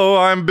 Oh,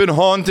 I've been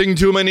haunting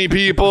too many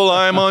people.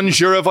 I'm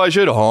unsure if I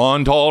should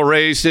haunt all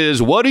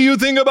races. What do you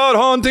think about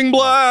haunting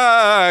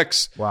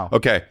blacks? Wow.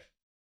 Okay.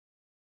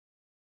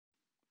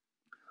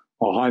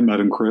 Oh, hi,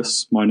 Madam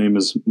Chris. My name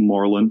is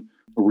Marlon.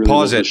 I really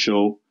Pause love it. the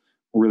show.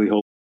 I really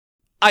hope.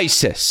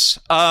 ISIS.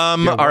 All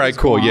what right, is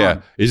cool. going Yeah.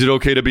 on? Is it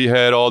okay to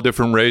behead all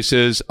different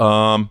races?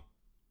 Okay.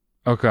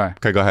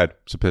 Okay, go ahead.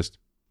 So pissed.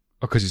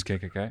 Oh, because he's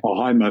KKK. Oh,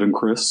 hi, Madam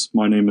Chris.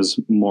 My name is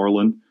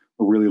Marlon.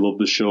 I really love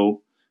the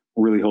show.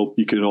 I really hope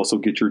you could also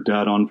get your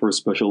dad on for a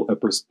special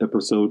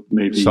episode,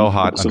 maybe So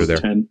hot episode under there.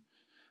 10.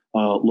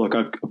 Look,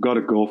 I've got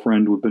a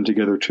girlfriend. We've been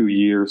together 2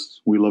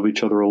 years. We love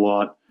each other a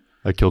lot.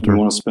 I killed We her.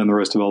 want to spend the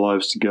rest of our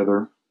lives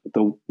together. But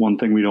the one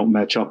thing we don't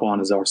match up on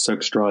is our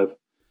sex drive.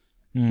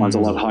 Mine's a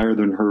lot higher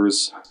than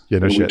hers. Yeah,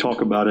 no and we shit.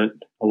 talk about it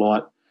a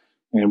lot,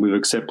 and we've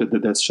accepted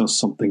that that's just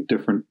something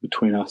different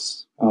between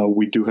us.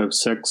 We do have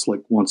sex like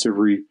once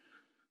every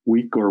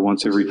week or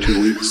once every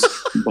 2 weeks,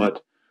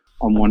 but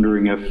I'm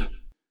wondering if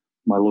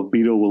my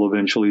libido will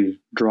eventually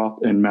drop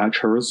and match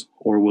hers,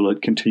 or will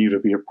it continue to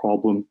be a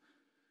problem?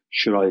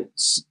 Should I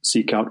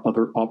seek out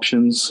other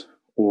options,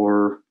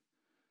 or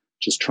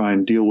just try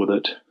and deal with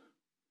it?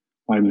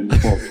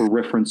 For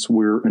reference,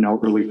 we're in our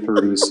early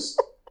 30s.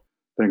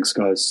 Thanks,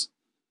 guys.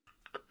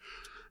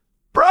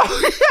 Bro,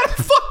 he had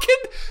a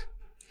fucking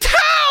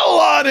towel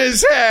on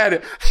his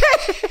head.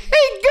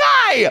 Hey,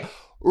 guy,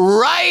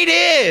 right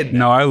in.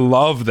 No, I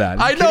love that.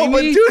 I know,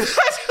 but dude,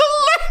 that's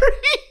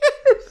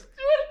hilarious.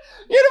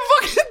 Dude, he had a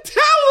fucking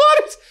towel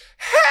on his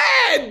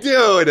head,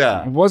 dude.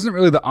 It wasn't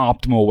really the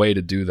optimal way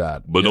to do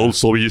that. But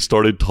also he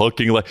started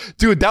talking like,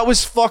 dude, that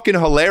was fucking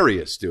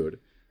hilarious, dude.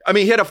 I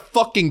mean, he had a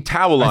fucking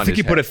towel on his I think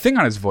he head. put a thing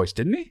on his voice,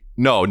 didn't he?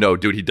 No,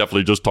 dude, he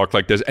definitely just talked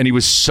like this. And he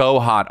was so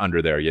hot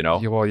under there, you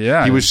know? Yeah, well,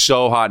 yeah. He was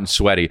so hot and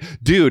sweaty.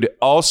 Dude,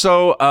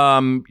 also,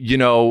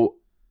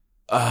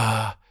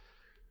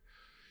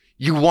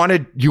 you want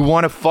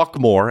to fuck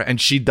more, and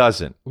she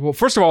doesn't. Well,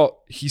 first of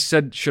all, he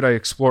said, should I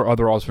explore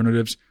other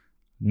alternatives?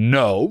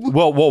 No.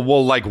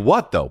 Well, like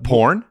what, though?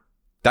 Porn?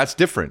 That's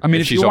different. I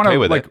mean, if she's you want okay to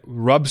with like it.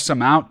 rub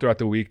some out throughout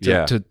the week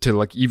to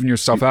like even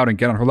yourself out and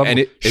get on her level,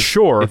 And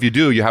sure. If you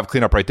do, you have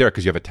cleanup right there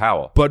because you have a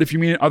towel. But if you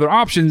mean other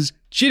options,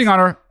 cheating on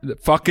her,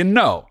 fucking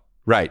no.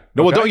 Right.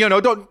 No, Okay.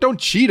 well, don't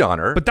cheat on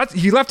her. But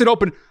he left it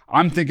open.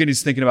 I'm thinking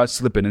he's thinking about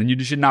slipping, and you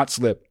should not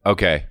slip.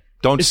 Okay.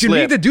 Don't If slip. you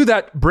need to do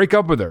that, break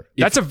up with her.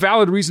 That's a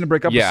valid reason to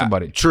break up with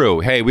somebody. True.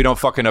 Hey, we don't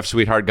fuck enough,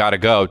 sweetheart. Gotta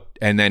go.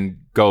 And then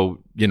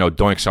go,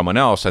 doink someone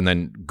else. And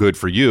then good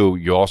for you.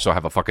 You also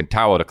have a fucking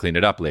towel to clean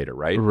it up later,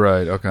 right?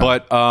 Right. Okay.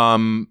 But,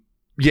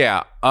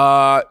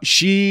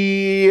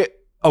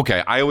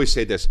 okay, I always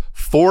say this.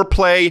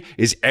 Foreplay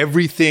is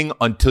everything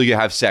until you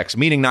have sex,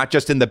 meaning not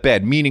just in the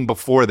bed, meaning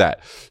before that.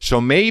 So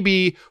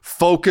maybe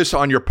focus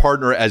on your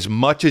partner as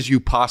much as you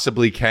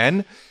possibly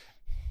can,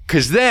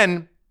 because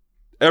then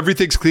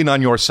everything's clean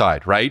on your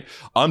side, right?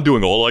 I'm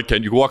doing all I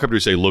can. You can walk up to her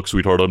and say, look,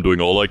 sweetheart, I'm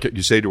doing all I can.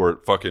 You say to her,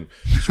 fucking,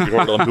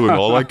 sweetheart, I'm doing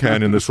all I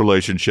can in this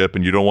relationship,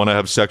 and you don't want to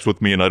have sex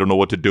with me, and I don't know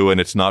what to do,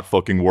 and it's not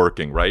fucking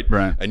working, right?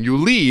 Right. And you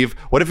leave.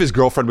 What if his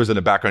girlfriend was in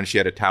the background and she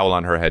had a towel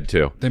on her head,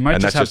 too? they might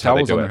And just that's have how they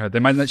towels do on it.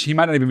 their head. She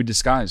might not even be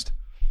disguised.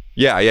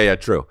 Yeah,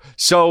 true.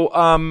 So,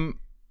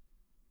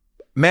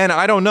 man,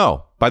 I don't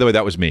know. By the way,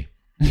 that was me.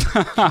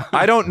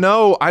 I don't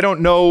know.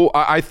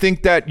 I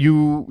think that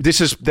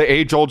this is the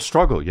age-old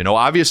struggle.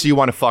 Obviously you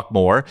want to fuck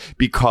more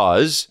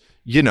because,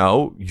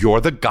 you're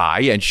the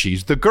guy and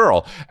she's the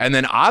girl. And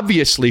then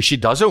obviously she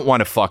doesn't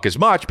want to fuck as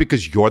much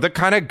because you're the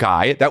kind of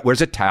guy that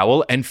wears a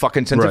towel and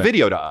fucking sends a Right.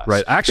 video to us.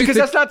 Right. Actually, because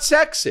that's not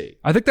sexy.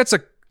 I think that's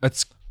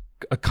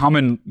a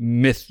common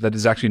myth that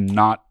is actually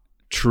not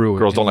true.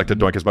 Girls don't like to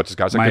doink as much as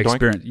guys my like to doink.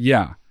 experience.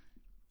 Yeah.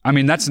 I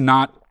mean, that's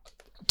not.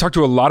 Talk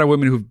to a lot of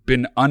women who've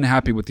been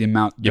unhappy with the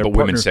amount Yeah, their but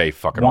women partner say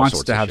fucking all wants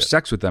sorts to of have shit.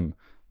 sex with them.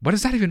 What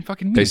does that even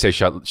fucking mean? They say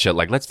shit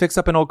like, let's fix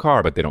up an old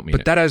car, but they don't mean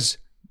but it. that has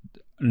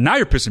now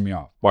you're pissing me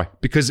off. Why?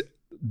 Because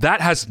that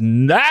has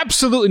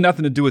absolutely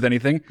nothing to do with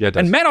anything. Yeah, it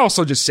does. And men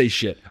also just say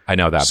shit. I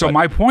know that. So but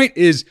my point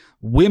is,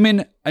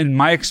 women, in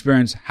my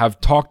experience, have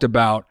talked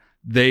about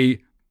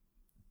they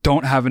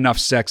don't have enough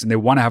sex and they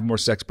want to have more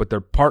sex, but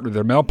their partner,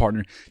 their male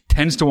partner,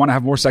 tends to want to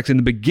have more sex in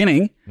the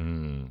beginning,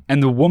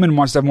 and the woman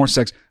wants to have more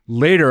sex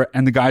later,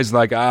 and the guy's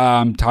like,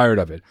 I'm tired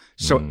of it.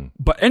 So,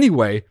 but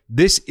anyway,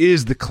 this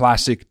is the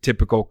classic,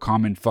 typical,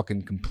 common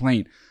fucking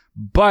complaint.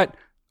 But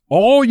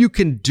all you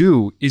can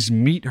do is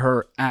meet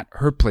her at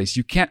her place.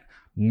 You can't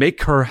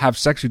make her have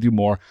sex with you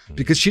more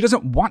because she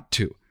doesn't want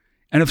to.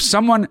 And if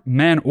someone,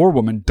 man or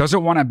woman,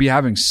 doesn't want to be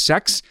having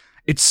sex,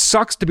 it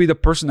sucks to be the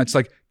person that's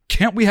like,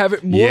 can't we have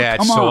it more? yeah,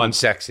 it's Come so on.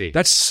 unsexy.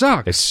 That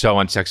sucks. It's so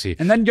unsexy.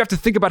 And then you have to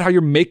think about how you're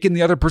making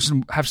the other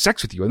person have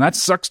sex with you. And that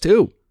sucks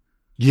too.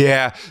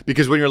 Yeah,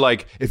 because when you're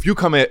like, if you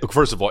come in,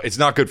 first of all, it's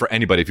not good for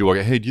anybody if you walk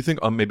in, hey, do you think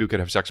maybe we could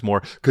have sex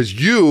more? Because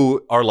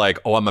you are like,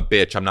 oh, I'm a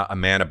bitch. I'm not a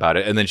man about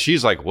it. And then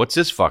she's like, what's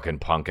this fucking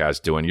punk ass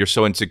doing? You're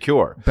so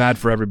insecure. Bad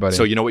for everybody.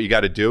 So you know what you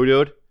got to do,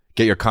 dude?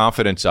 Get your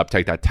confidence up.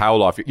 Take that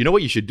towel off. You know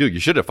what you should do? You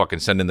should have fucking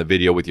sent in the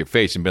video with your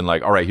face and been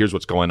like, all right, here's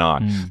what's going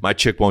on. My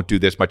chick won't do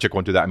this. My chick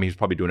won't do that. I mean, he's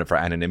probably doing it for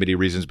anonymity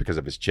reasons because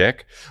of his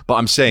chick. But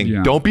I'm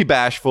saying, don't be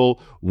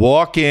bashful.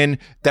 Walk in.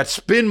 That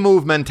spin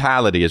move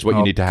mentality is what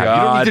you need to have.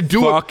 You don't need to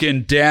do it.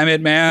 Fucking damn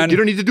it, man. You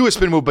don't need to do a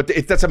spin move, but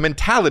that's a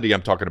mentality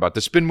I'm talking about.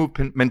 The spin move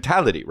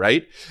mentality,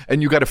 right?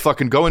 And you got to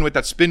fucking go in with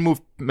that spin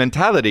move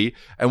mentality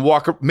and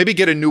walk. Maybe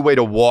get a new way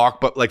to walk,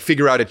 but like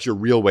figure out it's your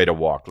real way to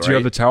walk. Right? Do you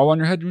have the towel on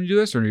your head when you do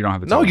this, or you don't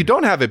have the towel? No, you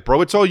don't have it,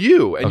 bro. It's all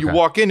you. And you Okay.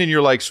 walk in and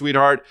you're like,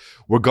 sweetheart,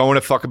 we're going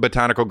to fucking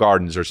botanical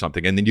gardens or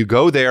something. And then you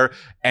go there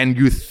and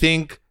you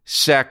think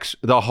sex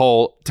the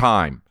whole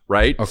time.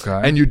 Right?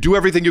 Okay. And you do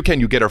everything you can.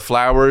 You get her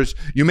flowers.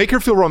 You make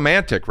her feel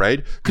romantic,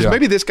 right? Because Yeah.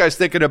 maybe this guy's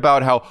thinking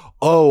about how,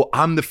 oh,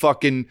 I'm the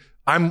fucking,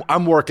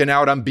 I'm working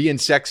out. I'm being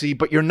sexy,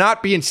 but you're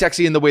not being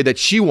sexy in the way that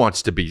she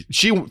wants to be.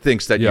 She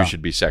thinks that Yeah. you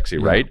should be sexy,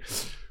 right?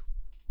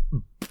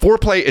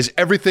 Foreplay is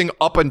everything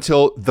up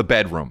until the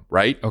bedroom,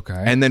 right? Okay.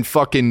 And then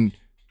fucking,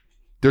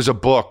 there's a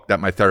book that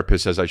my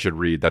therapist says I should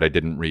read that I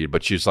didn't read,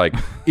 but she's like,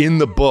 in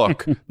the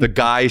book, the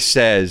guy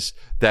says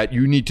that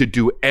you need to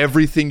do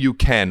everything you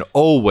can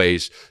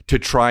always to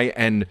try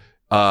and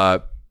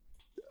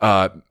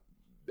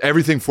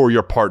everything for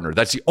your partner.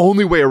 That's the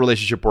only way a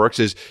relationship works,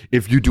 is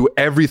if you do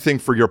everything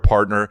for your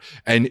partner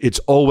and it's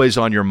always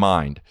on your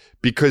mind.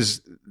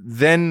 Because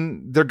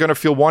then they're going to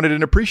feel wanted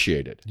and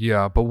appreciated.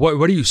 Yeah, but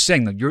what are you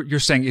saying? Like you're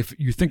saying if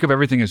you think of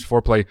everything as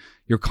foreplay,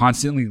 you're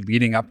constantly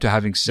leading up to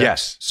having sex.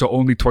 Yes. So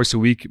only twice a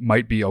week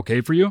might be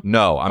okay for you?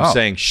 No, I'm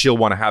saying she'll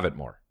want to have it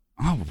more.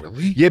 Oh,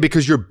 really? Yeah,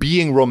 because you're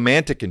being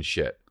romantic and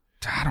shit.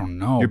 I don't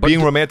know. You're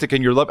being romantic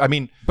and you're love. I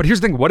mean, but here's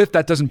the thing. What if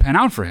that doesn't pan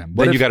out for him?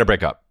 Then you got to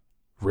break up.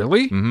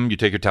 Really? You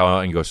take your towel out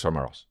and you go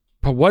somewhere else.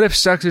 But what if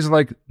sex is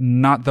like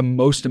not the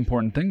most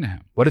important thing to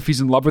him? What if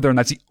he's in love with her and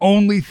that's the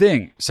only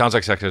thing? Sounds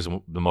like sex is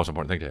the most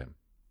important thing to him.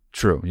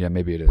 True. Yeah,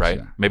 maybe it is. Right?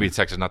 Yeah. Maybe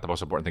sex is not the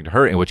most important thing to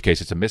her, in which case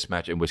it's a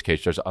mismatch, in which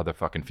case there's other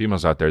fucking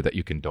females out there that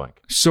you can doink.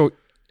 So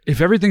if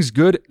everything's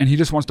good and he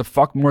just wants to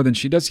fuck more than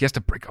she does, he has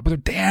to break up with her.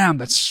 Damn,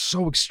 that's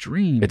so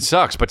extreme. It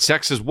sucks, but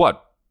sex is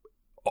what?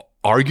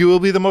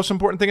 Arguably the most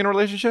important thing in a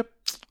relationship?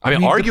 I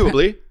mean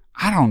arguably.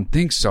 I don't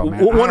think so,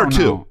 man. One or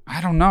two?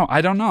 I don't know.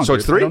 So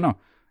it's three? I don't know.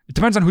 It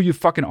depends on who you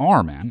fucking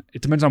are, man.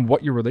 It depends on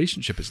what your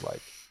relationship is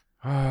like.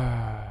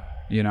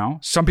 You know?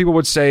 Some people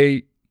would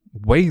say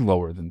way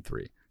lower than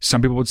 3.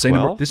 Some people would say,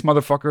 this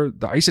motherfucker,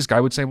 the ISIS guy,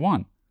 would say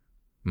 1.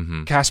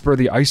 Mm-hmm. Casper,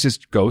 the ISIS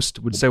ghost,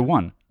 would say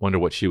 1. Wonder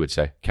what she would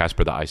say.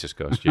 Casper, the ISIS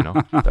ghost, you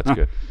know? That's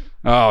good.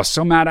 Oh,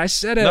 so mad I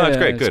said it. No, that's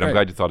great. Good. I'm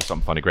glad you thought of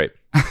something funny. Great.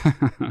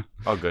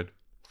 Oh, good.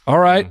 All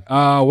right.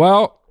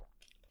 Well,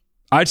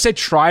 I'd say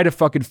try to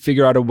fucking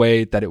figure out a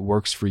way that it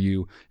works for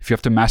you. If you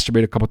have to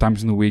masturbate a couple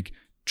times in the week,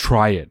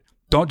 try it.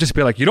 Don't just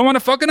be like, you don't want to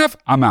fuck enough?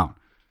 I'm out.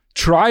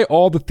 Try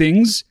all the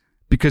things,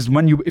 because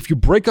if you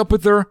break up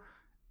with her,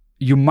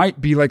 you might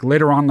be like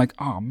later on like,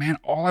 oh man,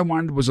 all I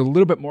wanted was a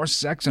little bit more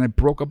sex and I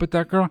broke up with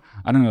that girl.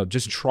 I don't know.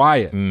 Just try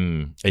it.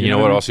 And you know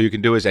what also you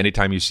can do is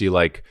anytime you see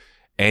like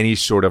any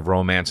sort of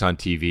romance on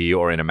TV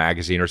or in a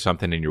magazine or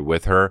something and you're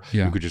with her,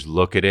 you could just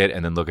look at it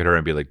and then look at her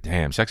and be like,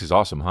 damn, sex is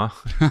awesome, huh?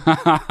 You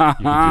can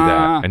do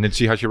that. And then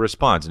see how she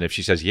responds. And if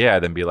she says, yeah,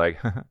 then be like,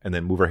 and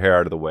then move her hair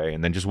out of the way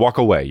and then just walk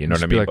away. You know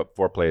what I mean? Like, but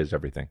foreplay is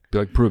everything. Be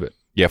like, prove it.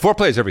 Yeah,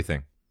 foreplay is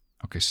everything.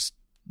 Okay,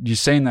 you're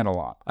saying that a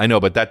lot. I know,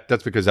 but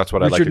that's because that's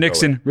what I like to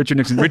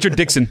Richard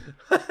Dixon.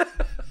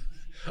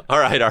 All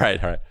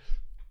right.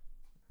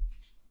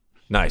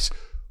 Nice.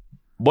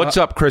 What's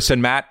up, Chris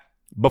and Matt?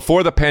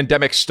 Before the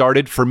pandemic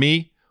started, for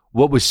me,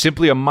 what was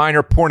simply a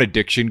minor porn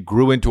addiction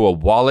grew into a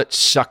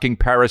wallet-sucking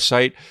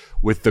parasite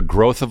with the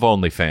growth of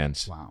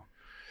OnlyFans. Wow.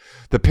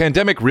 The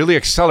pandemic really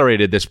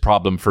accelerated this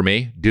problem for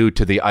me due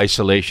to the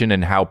isolation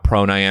and how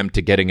prone I am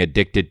to getting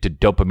addicted to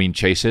dopamine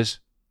chases.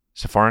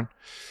 Safaran?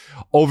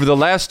 Over the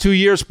last 2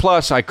 years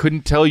plus, I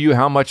couldn't tell you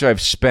how much I've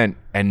spent,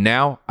 and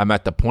now I'm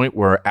at the point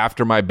where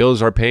after my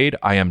bills are paid,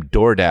 I am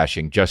door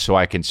dashing just so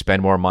I can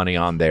spend more money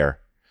on there.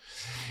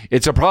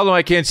 It's a problem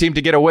I can't seem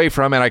to get away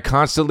from, and I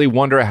constantly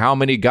wonder how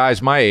many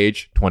guys my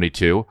age,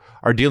 22,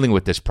 are dealing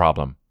with this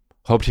problem.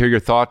 Hope to hear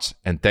your thoughts,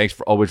 and thanks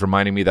for always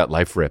reminding me that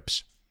life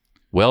rips.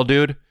 Well,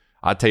 dude,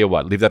 I'll tell you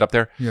what. Leave that up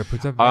there. Yeah,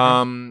 put that back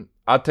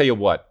I'll tell you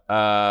what.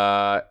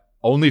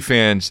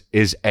 OnlyFans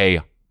is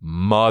a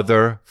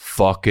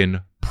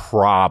motherfucking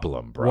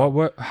problem, bro.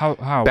 What?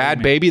 How?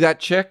 Bad Baby, that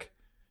chick?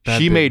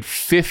 She Baby. made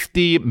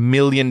 $50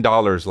 million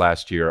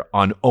last year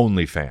on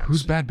OnlyFans.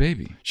 Who's Bad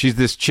Baby? She's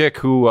this chick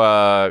who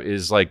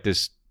is like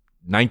this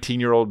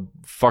 19-year-old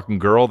fucking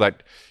girl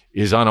that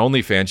is on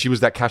OnlyFans. She was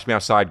that Cash Me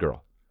Outside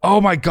girl. Oh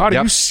my God,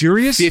 are you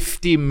serious?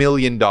 $50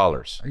 million.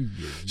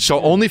 So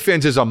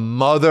OnlyFans is a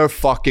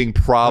motherfucking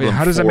problem. Wait,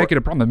 how does that make it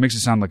a problem? That makes it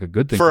sound like a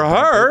good thing. For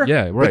her?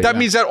 Yeah, right. But that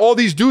means that all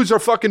these dudes are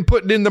fucking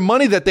putting in the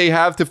money that they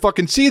have to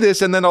fucking see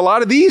this, and then a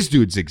lot of these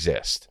dudes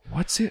exist.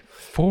 What's it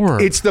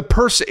for? It's the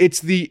person.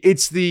 It's the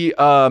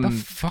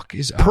the fuck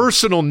is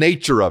personal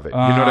nature of it. You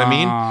know what I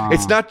mean?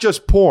 It's not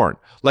just porn.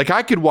 Like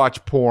I could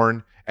watch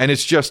porn and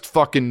it's just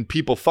fucking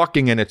people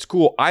fucking and it's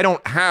cool. I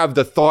don't have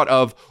the thought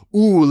of,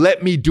 ooh,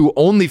 let me do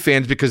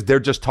OnlyFans because they're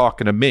just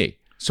talking to me.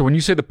 So when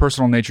you say the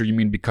personal nature, you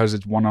mean because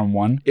it's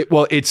one-on-one?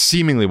 Well, it's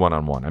seemingly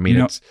one-on-one. I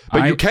mean,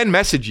 you can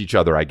message each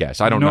other, I guess.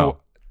 I don't know.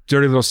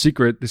 Dirty little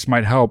secret. This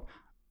might help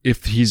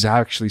if he's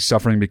actually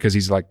suffering because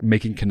he's like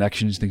making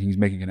connections, thinking he's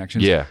making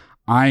connections. Yeah.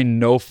 I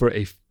know for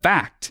a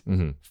fact,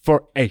 mm-hmm.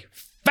 for a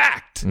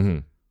fact,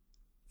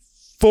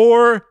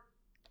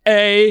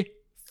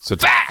 So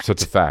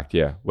it's a fact,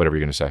 yeah. Whatever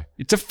you're going to say.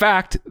 It's a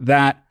fact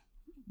that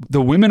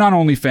the women on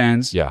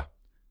OnlyFans,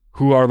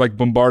 who are like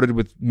bombarded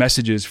with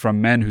messages from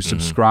men who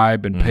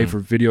subscribe and pay for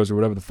videos or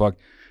whatever the fuck,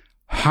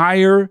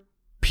 hire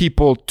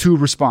people to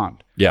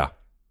respond. Yeah.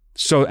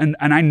 So, and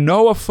I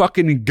know a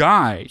fucking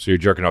guy. So you're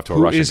jerking off to a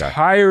who Russian is guy.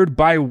 hired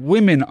by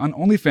women on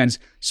OnlyFans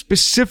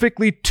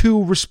specifically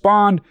to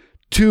respond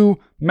to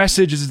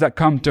messages that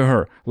come to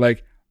her.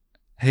 Like,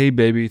 hey,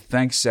 baby,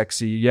 thanks,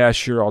 sexy. Yeah,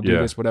 sure, I'll do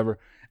this, whatever.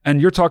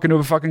 And you're talking to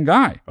a fucking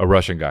guy. A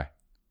Russian guy.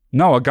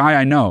 No, a guy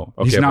I know.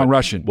 Okay, he's not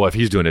Russian. Well, if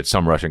he's doing it,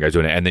 some Russian guy's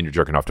doing it, and then you're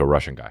jerking off to a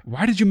Russian guy.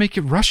 Why did you make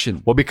it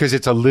Russian? Well, because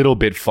it's a little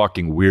bit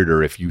fucking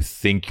weirder if you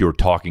think you're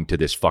talking to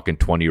this fucking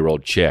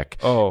 20-year-old chick.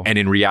 Oh. And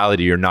in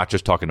reality, you're not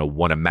just talking to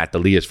one of Matt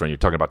D'Elia's friends. You're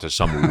talking about to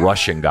some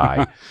Russian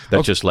guy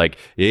that's just like,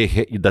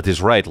 hey, that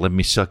is right. Let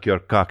me suck your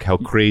cock. How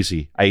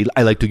crazy. I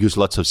like to use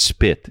lots of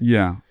spit.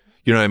 Yeah.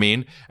 You know what I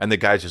mean? And the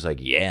guy's just like,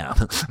 yeah.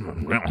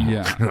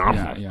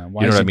 Yeah.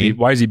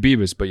 Why is he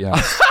Beavis? But yeah.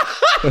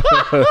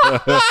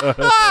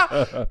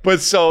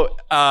 But so,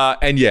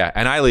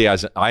 and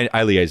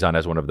I liaison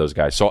as one of those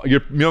guys. So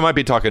you might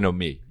be talking to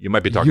me. You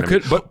might be talking to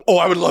me. But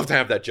I would love to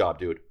have that job,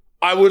 dude.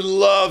 I would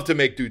love to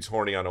make dudes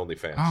horny on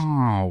OnlyFans.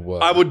 Oh,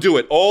 well. I would do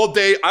it all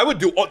day.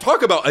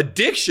 Talk about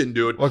addiction,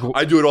 dude.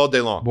 I do it all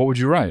day long. What would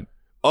you write?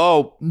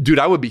 Oh, dude,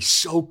 I would be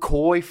so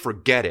coy.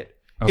 Forget it.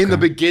 Okay. In the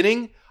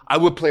beginning, I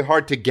would play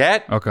hard to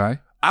get. Okay.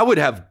 I would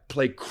have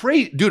played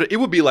crazy. Dude, it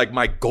would be like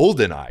my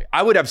golden eye.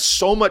 I would have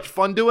so much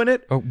fun doing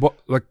it. Oh,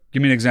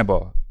 give me an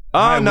example.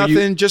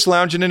 Nothing. Just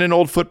lounging in an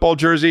old football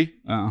jersey.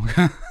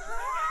 Oh.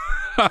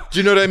 Do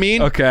you know what I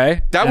mean?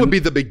 Okay. That would be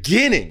the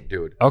beginning,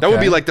 dude. Okay. That would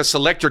be like the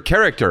select your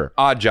character.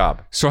 Odd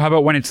job. So how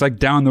about when it's like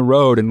down the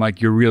road and like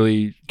you're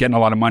really getting a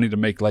lot of money to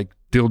make like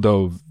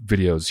dildo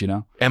videos, you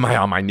know? Am I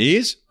on my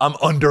knees? I'm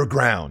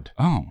underground.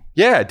 Oh.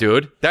 Yeah,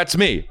 dude. That's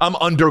me. I'm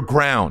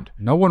underground.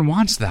 No one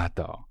wants that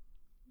though.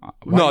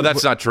 No,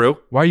 that's not true.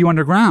 Why are you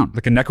underground?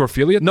 Like a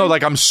necrophilia thing? No,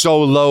 like I'm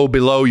so low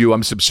below you,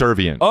 I'm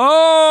subservient.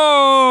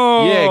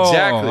 Oh! Yeah,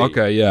 exactly.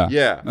 Okay, yeah.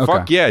 Yeah. Okay.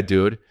 Fuck yeah,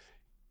 dude.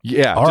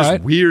 Yeah, all just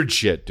right. weird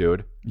shit,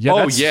 dude.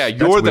 Yeah,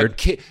 you're the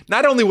king.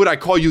 Not only would I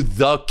call you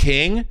the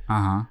king,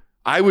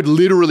 I would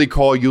literally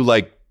call you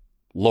like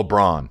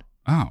LeBron.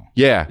 Oh.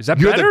 Yeah. Is that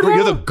you're better,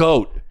 you're the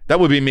GOAT. That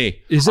would be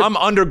me. I'm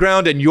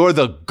underground and you're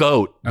the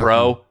GOAT,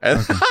 bro.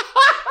 Okay.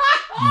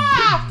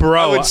 Bro,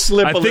 I would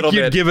slip a little little bit.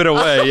 I think you'd give it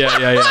away.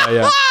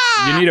 Yeah.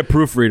 You need a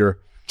proofreader.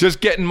 Just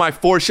getting my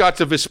 4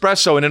 shots of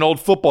espresso in an old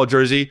football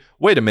jersey.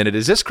 Wait a minute.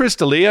 Is this Chris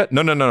D'Elia?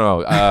 No.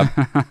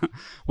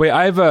 Wait,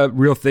 I have a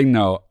real thing,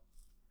 though.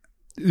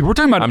 We're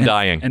talking about... I'm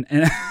dying.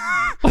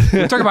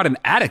 We're talking about an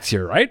addict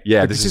here, right?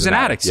 Yeah, like, this is an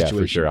addict situation.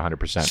 Yeah, for sure,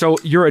 100%. So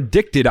you're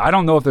addicted. I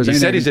don't know if there's anything...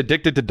 He said he's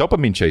addicted to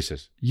dopamine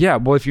chases. Yeah,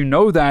 well, if you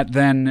know that,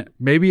 then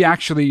maybe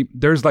actually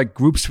there's like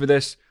groups for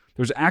this.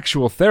 There's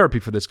actual therapy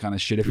for this kind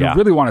of shit. If you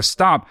really want to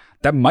stop,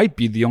 that might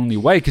be the only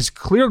way, because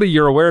clearly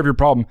you're aware of your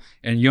problem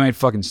and you ain't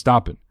fucking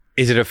stopping.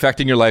 Is it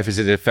affecting your life? Is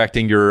it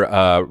affecting your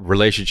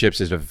relationships?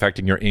 Is it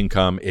affecting your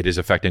income? It is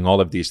affecting all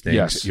of these things.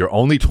 Yes. You're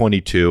only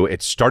 22.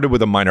 It started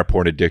with a minor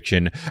porn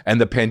addiction, and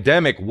the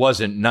pandemic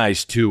wasn't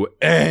nice to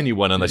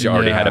anyone unless you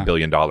already had $1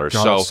 billion. God,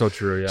 that's so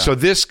true, yeah. So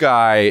this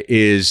guy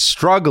is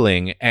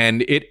struggling,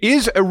 and it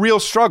is a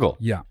real struggle.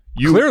 Yeah.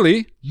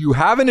 Clearly. You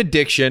have an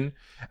addiction.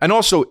 And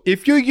also,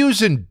 if you're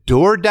using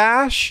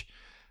DoorDash,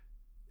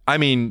 I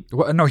mean,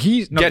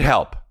 get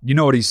help. You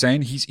know what he's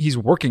saying? He's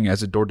working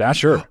as a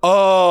DoorDasher.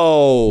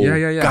 Oh,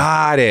 yeah.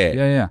 Got it.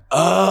 Yeah.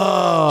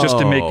 Oh, just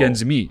to make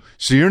ends meet.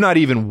 So you're not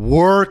even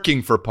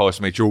working for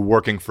Postmates. You're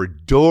working for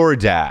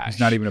DoorDash. He's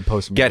not even a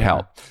Postmate. Get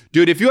help,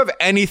 dude. If you have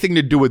anything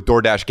to do with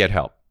DoorDash, get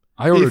help.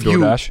 I order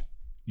DoorDash.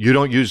 You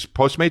don't use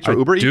Postmates or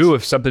Uber Eats? I do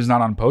if something's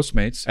not on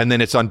Postmates. And then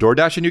it's on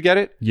DoorDash and you get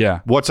it? Yeah.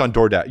 What's on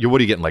DoorDash? What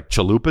are you getting? Like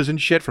chalupas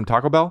and shit from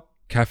Taco Bell?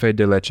 Cafe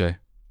de Leche.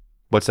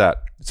 What's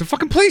that? It's a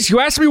fucking place. You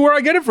asked me where I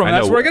get it from.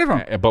 That's where I get it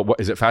from. But what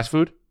is it? Fast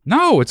food?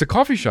 No, it's a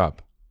coffee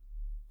shop.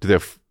 Do they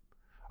have?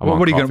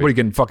 What are you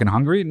getting fucking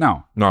hungry?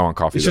 No, I want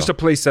coffee. It's just a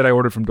place that I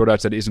ordered from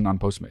DoorDash that isn't on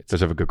Postmates.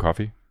 Does it have a good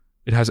coffee?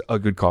 It has a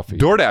good coffee.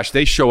 DoorDash,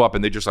 they show up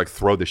and they just like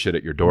throw the shit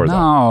at your door.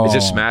 No, though. Is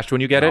it smashed when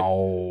you get it?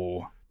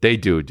 No, they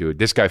do, dude.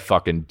 This guy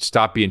fucking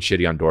stop being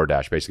shitty on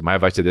DoorDash. Basically, my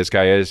advice to this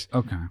guy is,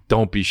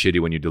 don't be shitty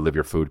when you deliver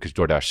your food because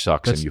DoorDash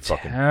sucks. That's and you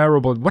fucking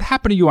terrible. What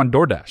happened to you on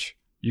DoorDash?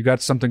 You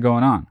got something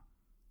going on?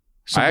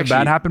 Something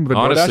bad happened with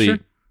a DoorDasher?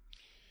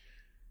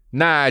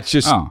 Nah, it's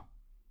just.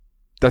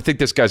 I think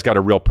this guy's got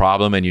a real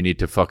problem, and you need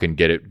to fucking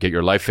get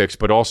your life fixed.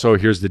 But also,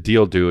 here's the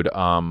deal, dude.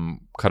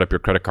 Cut up your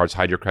credit cards,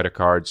 hide your credit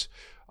cards.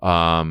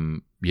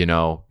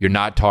 You're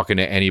not talking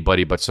to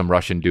anybody but some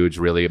Russian dudes,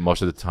 really,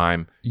 most of the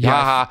time.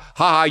 Yeah.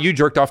 Ha, you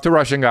jerked off to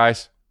Russian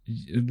guys.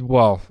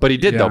 Well, but he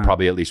did though,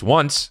 probably at least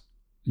once.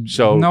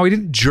 So no, he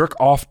didn't jerk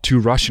off to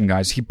Russian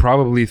guys. He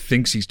probably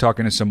thinks he's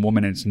talking to some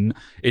woman, and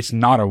it's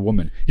not a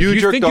woman. If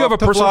you think you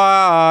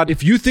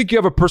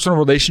have a personal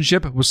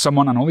relationship with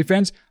someone on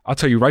OnlyFans, I'll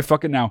tell you right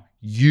fucking now,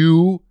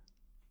 you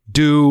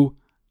do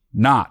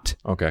not.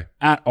 Okay.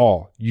 At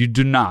all. You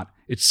do not.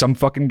 It's some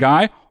fucking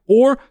guy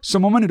or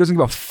some woman who doesn't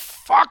give a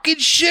fucking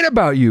shit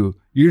about you.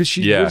 You're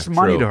just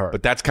money to her.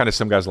 But that's kind of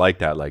some guys like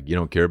that. Like, you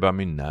don't care about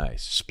me?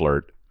 Nice.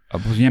 Splurt.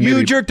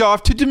 You jerked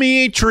off to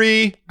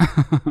Dimitri.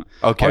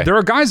 Okay. There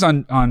are guys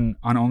on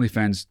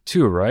OnlyFans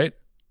too, right?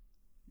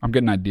 I'm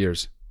getting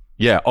ideas.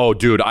 Yeah. Oh,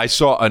 dude, I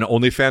saw an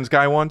OnlyFans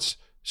guy once.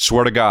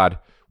 Swear to God,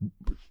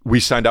 we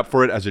signed up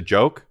for it as a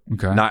joke.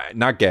 Okay.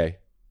 Not gay.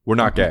 We're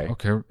not gay.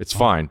 Okay. It's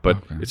fine, but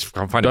it's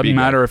fine to be Doesn't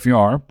matter if you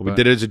are. But we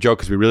did it as a joke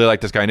because we really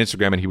liked this guy on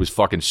Instagram, and he was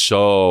fucking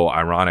so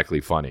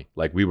ironically funny.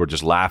 Like, we were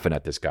just laughing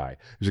at this guy.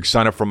 He was like,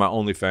 sign up for my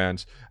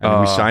OnlyFans.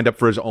 And we signed up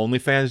for his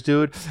OnlyFans,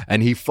 dude,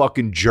 and he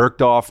fucking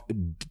jerked off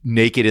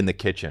naked in the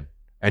kitchen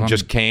and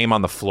just came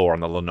on the floor on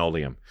the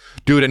linoleum.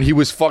 Dude, and he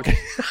was fucking...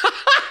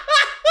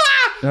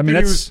 I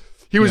mean,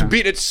 He was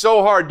beating it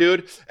so hard,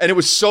 dude. And it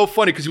was so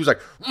funny because he was like,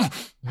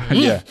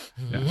 Yeah.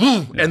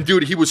 and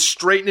dude, he was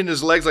straightening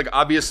his legs. Like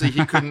obviously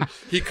he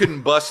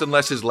couldn't bust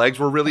unless his legs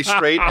were really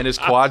straight and his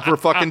quads were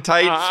fucking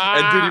tight.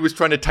 And dude, he was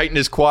trying to tighten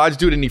his quads,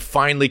 dude. And he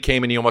finally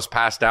came and he almost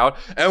passed out.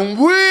 And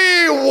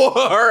we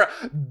were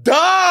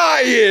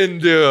dying,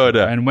 dude.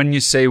 And when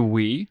you say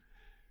we,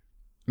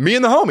 me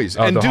and the homies.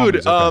 Oh, and the dude,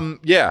 homies, okay.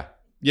 yeah.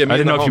 Me I didn't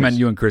and know the if you homies. meant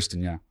you and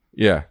Kristen, yeah.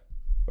 Yeah.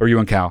 Or you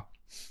and Cal.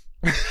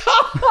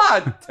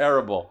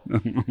 Terrible. Me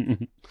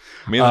and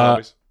the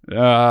homies.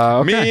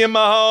 Okay. Me and my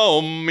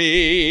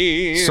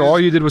homies. So all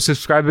you did was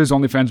subscribe to his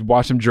OnlyFans,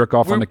 watch him jerk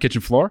off on the kitchen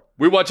floor?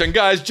 We're watching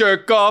guys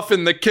jerk off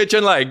in the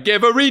kitchen like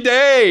every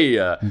day.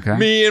 Okay.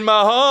 Me and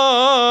my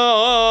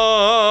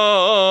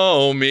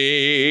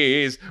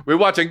homies. We're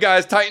watching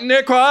guys tighten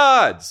their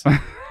quads.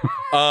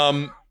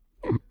 What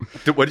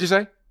did you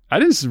say? I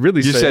didn't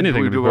really You say said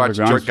anything. we to be watch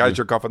perfectly honest guys with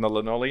you. jerk off on the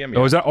linoleum.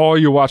 Oh, is that all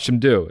you watched him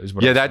do? Is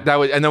what Yeah, I'm that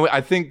was, and then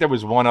I think there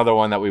was one other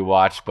one that we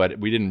watched, but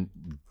we didn't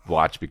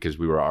watch because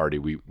we were already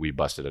we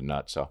busted a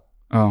nut. So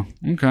Oh,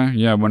 okay.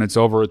 Yeah, when it's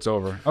over, it's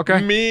over.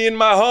 Okay. me and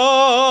my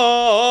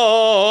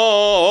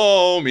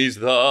homies,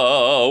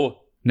 though.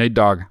 Nate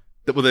Dogg.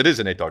 Well, that is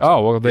an 8 Dog.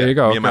 Oh, well, there you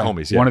go. Me and my Okay.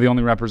 homies. Yeah. One of the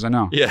only rappers I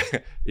know. Yeah,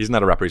 he's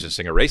not a rapper; he's a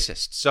singer,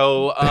 racist.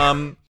 So,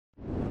 all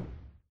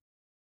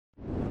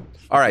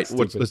right,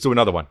 let's do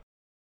another one.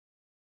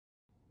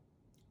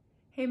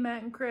 Hey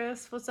Matt and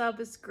Chris, what's up?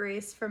 It's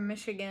Grace from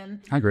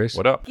Michigan. Hi, Grace.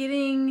 What up?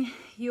 Getting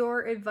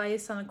your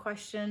advice on a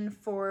question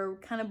for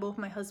kind of both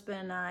my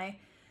husband and I.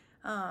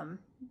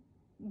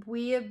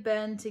 We have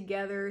been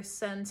together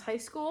since high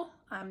school.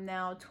 I'm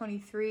now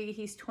 23,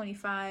 he's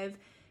 25.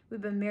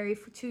 We've been married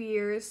for 2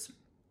 years.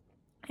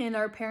 And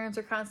our parents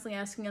are constantly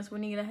asking us,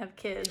 when are you going to have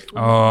kids?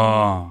 When are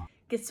you gonna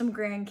get some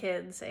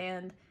grandkids?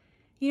 And,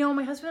 you know,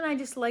 my husband and I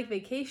just like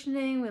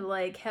vacationing. We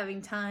like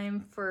having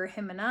time for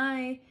him and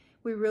I.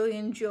 We really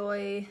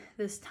enjoy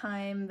this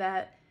time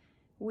that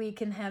we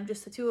can have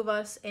just the two of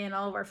us, and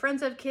all of our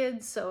friends have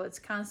kids. So it's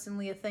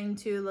constantly a thing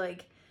to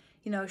like,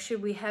 you know, should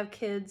we have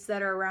kids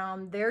that are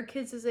around their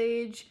kids'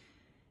 age?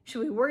 Should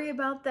we worry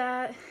about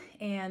that?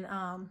 And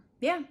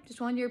yeah,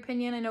 just wanted your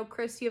opinion. I know,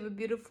 Chris, you have a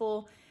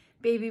beautiful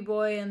baby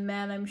boy, and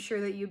Matt, I'm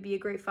sure that you'd be a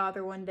great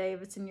father one day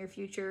if it's in your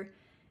future.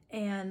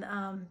 And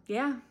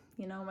yeah,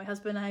 you know, my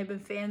husband and I have been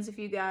fans of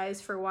you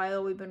guys for a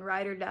while. We've been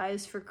ride or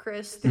dies for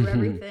Chris through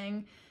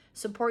everything,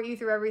 support you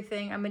through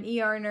everything. I'm an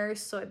ER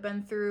nurse, so I've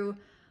been through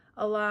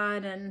a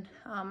lot, and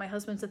my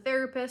husband's a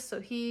therapist,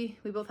 so we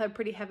both have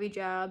pretty heavy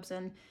jobs,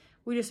 and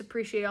we just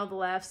appreciate all the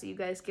laughs that you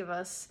guys give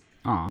us.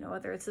 Aw. You know,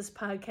 whether it's this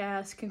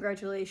podcast,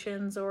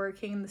 congratulations, or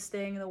King and the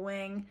Sting and the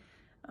Wing.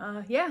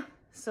 Yeah,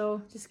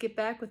 so just get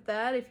back with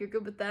that if you're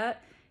good with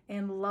that,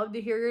 and love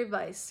to hear your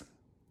advice.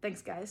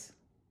 Thanks, guys.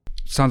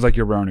 Sounds like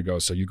you're raring to go,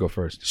 so you go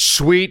first.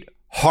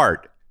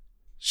 Sweetheart.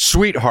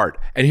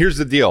 And here's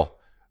the deal.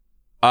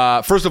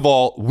 First of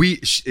all,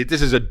 this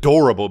is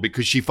adorable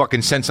because she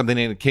fucking sent something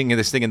in the King of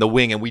this thing in the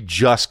Wing, and we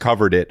just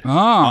covered it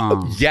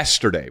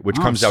yesterday, which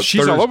comes out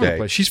she's Thursday. all over the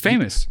place. She's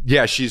famous.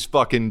 Yeah, she's a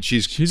star.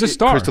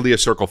 Crystalia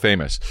Circle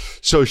famous.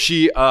 So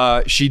she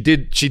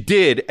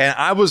did, and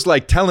I was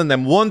like telling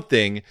them one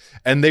thing,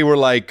 and they were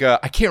like,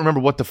 I can't remember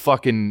what the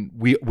fucking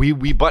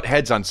we butt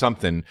heads on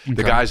something,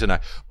 the guys and I.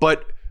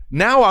 But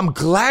now I'm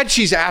glad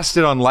she's asked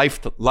it on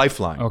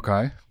Lifeline.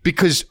 Okay.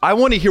 Because I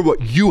want to hear what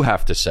you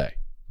have to say.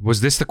 Was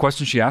this the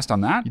question she asked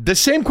on that? The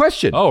same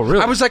question. Oh,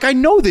 really? I was like, I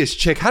know this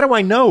chick. How do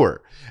I know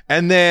her?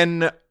 And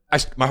then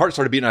my heart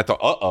started beating. I thought,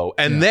 uh-oh.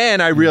 And then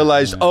I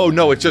realized, oh,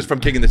 no, it's just from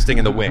King and this Thing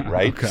in the Wing,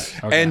 right? Okay.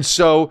 And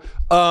so,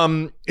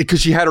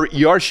 because she had her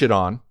ER shit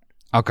on.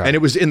 Okay. And it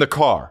was in the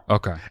car.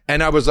 Okay.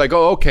 And I was like,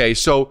 oh, okay.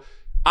 So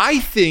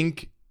I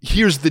think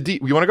here's the deal.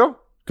 You want to go?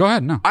 Go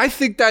ahead. No. I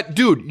think that,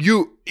 dude,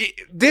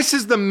 this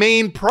is the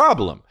main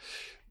problem.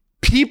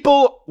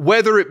 People,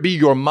 whether it be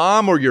your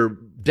mom or your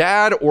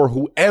dad or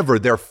whoever,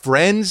 their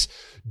friends,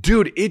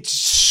 dude, it's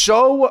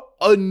so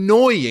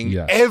annoying.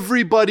 Yes.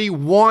 Everybody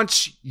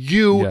wants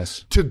you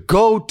to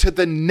go to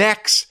the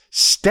next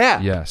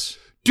step. Yes.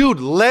 Dude,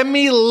 let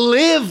me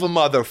live,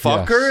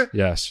 motherfucker.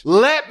 Yes.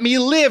 Let me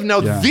live. Now,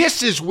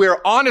 this is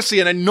where, honestly,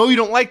 and I know you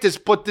don't like this,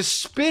 but the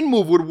spin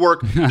move would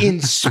work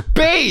in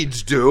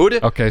spades,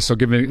 dude. Okay, so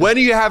give me... When are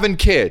you having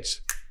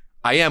kids?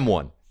 I am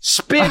one.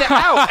 Spin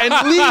out and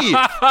leave.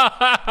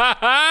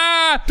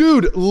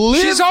 Dude, live.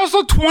 She's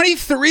also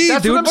 23,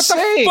 That's dude. what I'm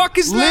saying. The fuck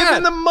is Live that?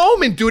 in the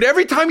moment, dude.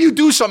 Every time you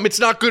do something, it's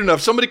not good enough.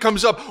 Somebody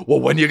comes up,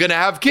 well, when are you going to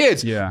have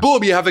kids? Yeah.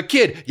 Boom, you have a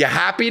kid. You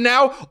happy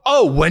now?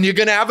 Oh, when are you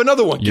going to have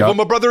another one? Give them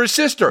a brother or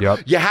sister. Yep.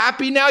 You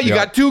happy now? You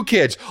got 2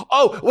 kids.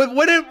 Oh,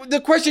 the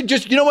question,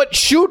 just, you know what?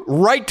 Shoot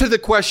right to the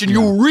question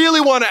you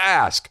really want to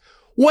ask.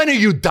 When are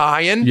you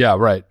dying? Yeah,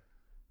 right.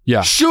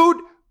 Yeah.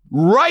 Shoot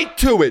right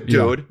to it,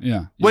 dude.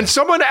 Yeah. When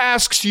someone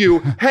asks you,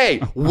 hey,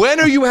 when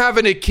are you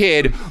having a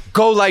kid?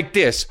 Go like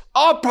this.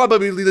 I'll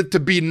probably live to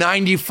be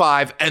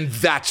 95, and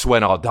that's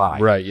when I'll die.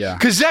 Right, yeah.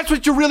 Because that's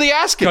what you're really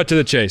asking. Cut to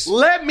the chase.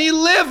 Let me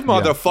live,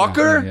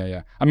 motherfucker.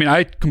 Yeah. I mean,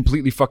 I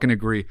completely fucking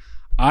agree.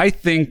 I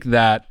think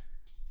that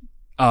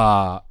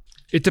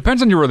It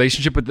depends on your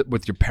relationship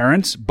with your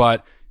parents,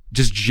 but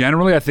just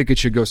generally, I think it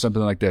should go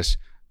something like this.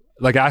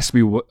 Like, ask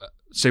me,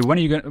 say,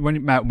 Matt,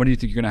 when do you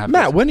think you're going to have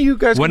Matt, kids? when are you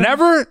guys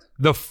Whenever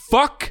the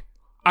fuck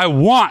I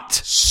want.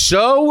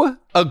 So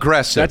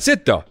aggressive. That's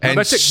it, though. No, And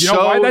that's it. You know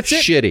so why that's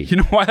shitty. it? You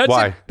know why that's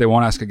Why? it? They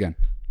won't ask again.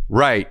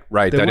 Right.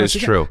 That is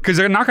true. Because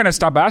they're not going to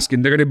stop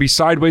asking. They're going to be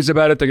sideways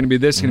about it. They're going to be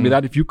this, going to be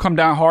that. If you come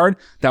down hard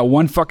that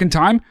one fucking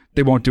time,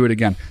 they won't do it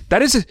again.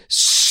 That is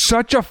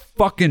such a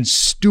fucking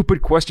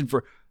stupid question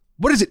for,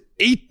 what is it,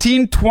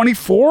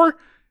 1824?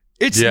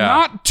 It's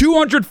not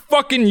 200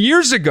 fucking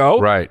years ago.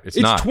 Right. It's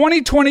not.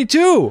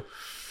 2022.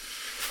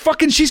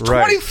 Fucking, she's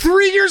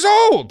 23 years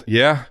old.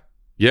 Yeah.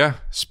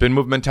 Spin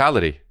move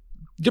mentality.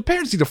 Your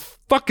parents need to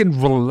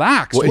fucking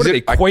relax. Well, What are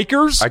they,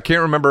 Quakers? I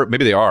can't remember.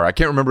 Maybe they are. I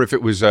can't remember if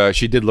it was.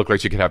 She did look like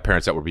she could have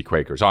parents that would be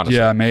Quakers. Honestly,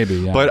 yeah, maybe.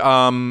 Yeah.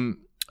 But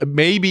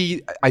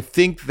maybe I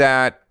think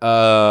that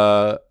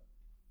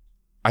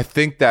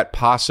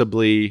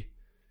possibly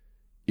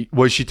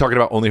was she talking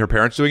about only her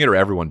parents doing it or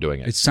everyone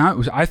doing it?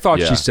 I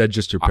thought she said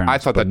just her parents. I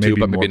thought that too,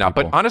 but maybe not.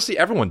 People. But honestly,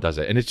 everyone does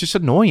it, and it's just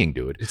annoying,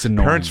 dude. It's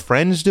annoying. Parents'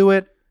 friends do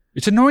it.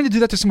 It's annoying to do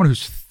that to someone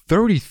who's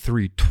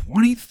 33,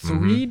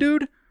 23,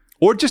 dude.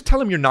 Or just tell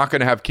them you're not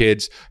going to have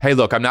kids. Hey,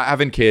 look, I'm not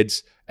having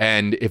kids,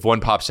 and if one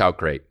pops out,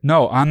 great.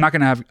 No, I'm not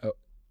going to have.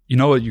 You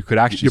know what? You could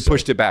actually. You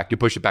pushed it back. You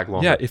push it back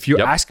longer. Yeah. If you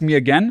ask me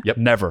again,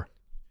 never.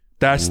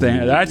 That's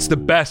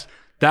the best.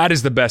 That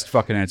is the best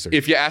fucking answer.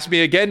 If you ask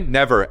me again,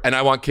 never. And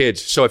I want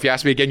kids. So if you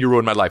ask me again, you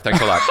ruined my life.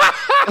 Thanks a lot.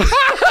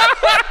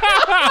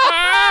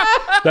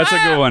 That's a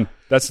good one.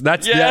 That's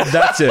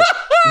it.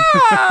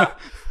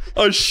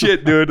 Oh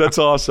shit, dude, that's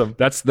awesome.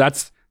 That's the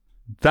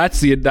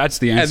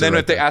answer. And then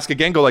if they ask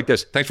again, go like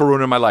this. Thanks for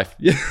ruining my life.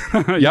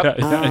 Yep.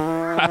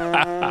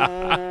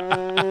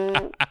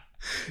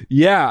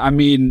 Yeah, I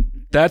mean,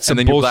 that's some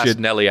and then bullshit. You blast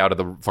Nelly out of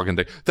the fucking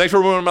thing. Thanks for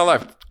ruining my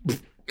life.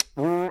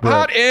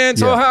 Hot and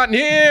so hot in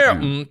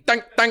here.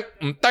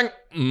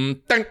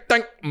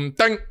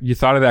 You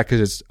thought of that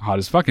because it's hot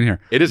as fucking here.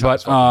 It is hot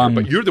as fucking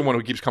here, but you're the one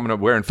who keeps coming up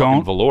wearing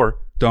fucking velour.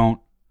 Don't.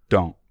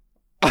 No,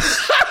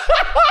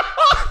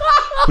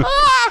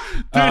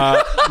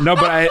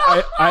 but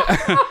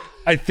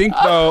I think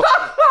though.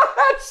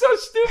 That's so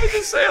stupid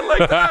to say it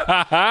like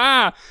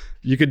that.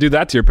 You could do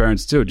that to your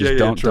parents too. Just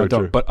don't. True.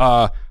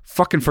 But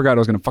fucking forgot I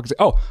was gonna fucking say.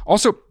 Oh,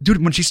 also,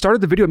 dude, when she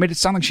started the video, it made it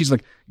sound like she's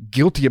like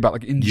guilty about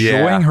like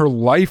enjoying her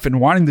life and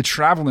wanting to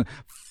travel. And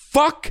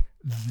fuck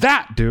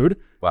that, dude.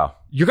 Wow.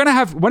 You're gonna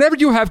have whenever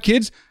you have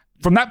kids.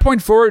 From that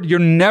point forward, you're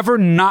never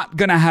not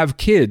going to have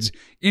kids.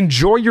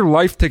 Enjoy your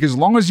life. Take as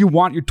long as you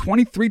want. You're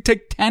 23.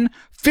 Take 10,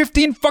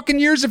 15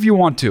 fucking years if you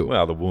want to.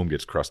 Well, the womb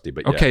gets crusty,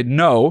 but yeah. Okay,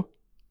 no.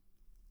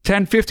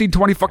 10, 15,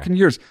 20 fucking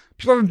years.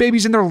 People having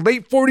babies in their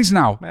late 40s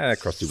now.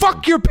 Crusty Fuck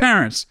womb. your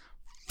parents.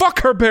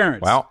 Fuck her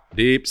parents. Wow.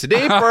 Deeper.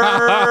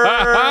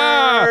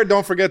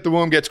 Don't forget the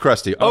womb gets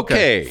crusty.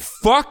 Okay.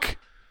 Fuck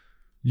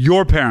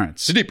your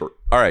parents. Deeper.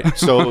 All right.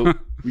 So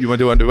you want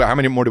to do how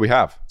many more do we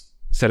have?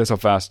 Said it so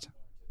fast.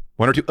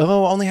 One or two.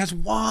 Oh, only has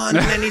one.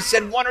 And then he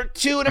said one or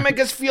two to make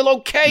us feel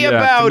okay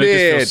about to make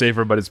it. us feel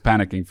safer, but it's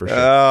panicking for sure.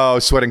 Oh,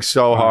 sweating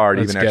so hard,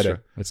 Let's even get extra.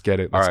 it. Let's get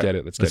it.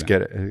 Let's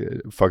get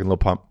it. Fucking little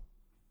pump.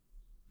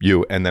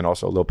 You, and then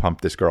also a little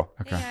pump this girl.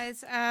 Okay. Hey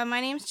guys, my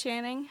name's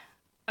Channing.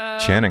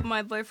 Channing.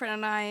 My boyfriend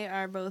and I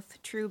are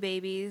both true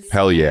babies.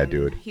 Hell yeah,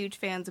 dude. Huge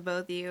fans of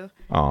both of you.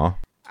 Aw.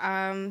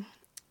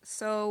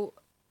 So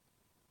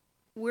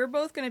we're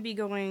both going to be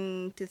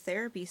going to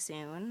therapy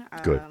soon.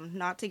 Good.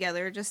 Not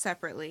together, just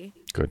separately.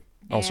 Good.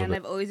 Also and good.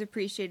 I've always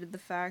appreciated the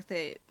fact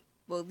that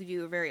both of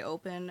you are very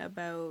open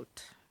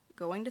about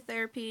going to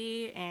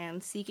therapy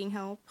and seeking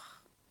help.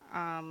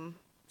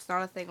 It's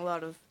not a thing a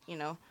lot of,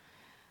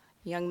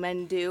 young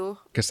men do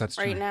Guess that's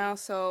right true. now.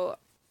 So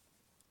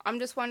I'm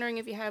just wondering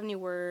if you have any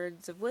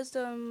words of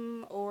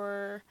wisdom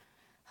or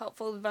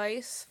helpful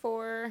advice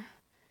for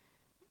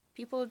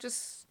people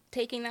just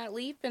taking that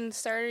leap and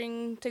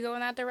starting to go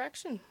in that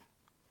direction.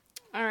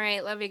 All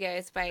right, love you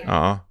guys. Bye.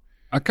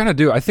 I kind of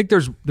do. I think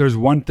there's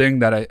one thing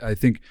that I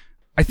think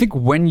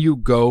when you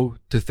go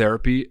to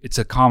therapy, it's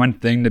a common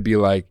thing to be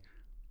like,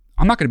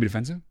 I'm not going to be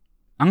defensive.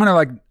 I'm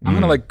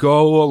gonna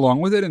go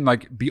along with it and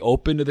like be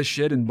open to the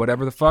shit and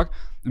whatever the fuck,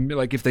 and be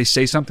like, if they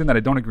say something that I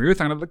don't agree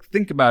with, I'm gonna like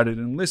think about it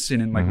and listen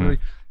and like really.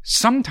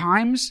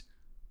 Sometimes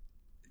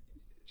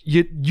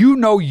you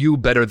know you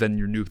better than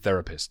your new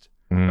therapist.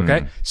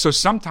 Okay, so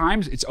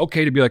sometimes it's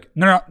okay to be like,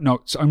 no.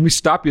 So I'm gonna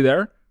stop you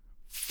there.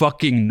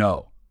 Fucking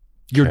no,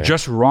 you're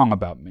just wrong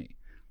about me.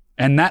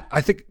 And that,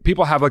 I think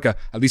people have like at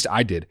least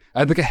I had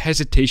like a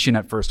hesitation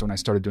at first when I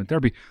started doing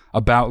therapy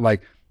about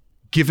like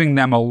giving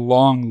them a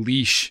long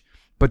leash.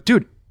 But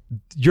dude,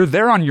 you're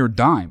there on your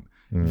dime.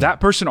 That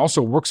person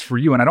also works for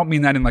you. And I don't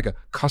mean that in like a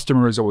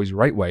customer is always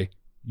right way.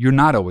 You're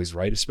not always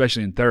right,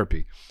 especially in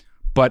therapy.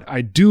 But I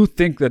do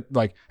think that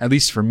like, at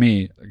least for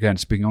me, again,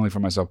 speaking only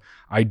for myself,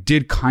 I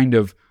did kind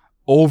of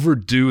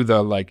overdo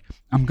the like,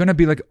 I'm going to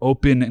be like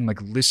open and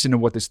like listen to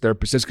what this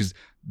therapist says because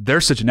they're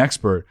such an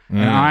expert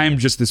and I'm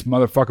just this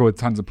motherfucker with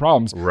tons of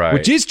problems, right?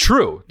 Which is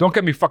true. Don't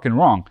get me fucking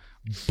wrong.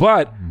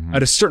 But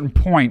at a certain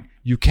point,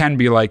 you can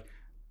be like,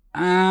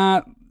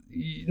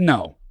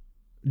 no,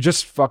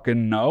 just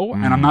fucking no.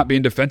 And I'm not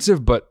being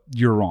defensive, but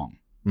you're wrong.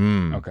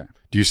 Okay.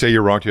 Do you say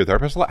you're wrong to your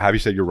therapist a lot? Have you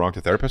said you're wrong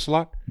to therapists a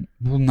lot?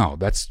 Well, no,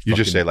 that's you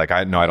just say like,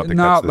 I don't think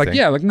that's the thing.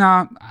 Yeah, like,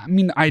 nah. I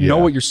mean, I know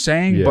what you're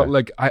saying, but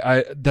like,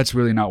 I that's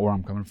really not where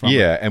I'm coming from.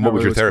 Yeah, Like, and not what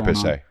would really your what's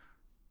therapist going say?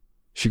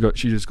 on.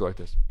 She just go like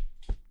this.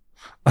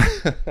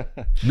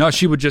 No,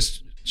 she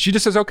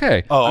just says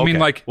okay. Oh, I mean,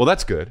 okay. like, well,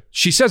 that's good.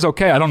 she says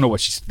okay. I don't know what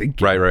she's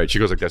thinking. Right. She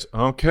goes like this.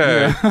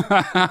 Okay.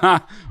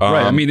 Right.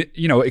 I mean,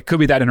 it could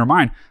be that in her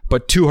mind,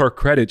 but to her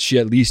credit, she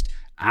at least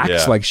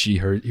acts like she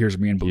hears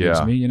me and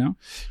believes me,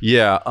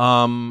 Yeah.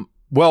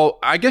 Well,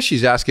 I guess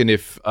she's asking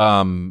if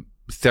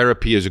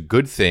therapy is a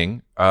good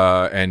thing,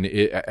 and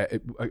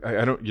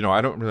I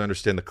don't really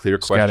understand the clear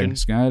question.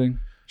 Scatting.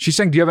 She's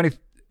saying, do you have any?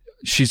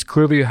 She's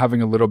clearly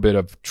having a little bit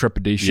of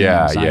trepidation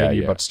and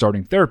anxiety about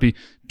starting therapy.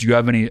 Do you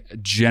have any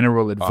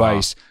general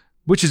advice?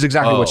 Which is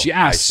exactly what she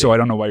asked, so I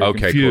don't know why you're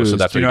confused. Cool. So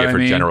that's what you give her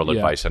I mean? general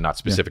advice and not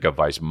specific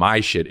advice. My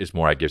shit is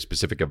more I give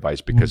specific advice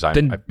because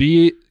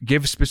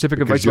give specific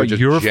advice you're about just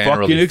your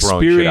generally fucking throwing shit out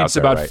experience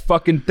there, about right?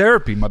 fucking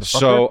therapy,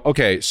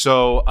 motherfucker.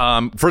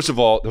 So first of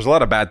all, there's a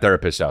lot of bad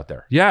therapists out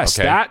there. Yes,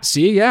 Do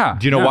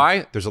you know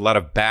why? There's a lot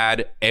of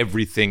bad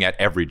everything at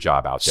every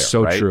job out there.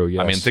 So right? true,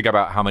 yes. I mean, think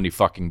about how many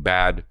fucking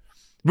bad.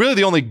 Really,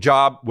 the only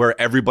job where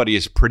everybody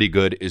is pretty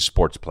good is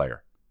sports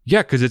player.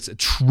 Yeah, because it's a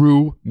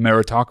true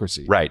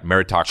meritocracy. Right,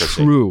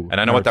 meritocracy. True. And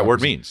I know what that word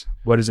means.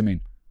 What does it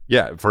mean?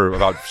 Yeah, for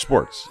about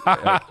sports.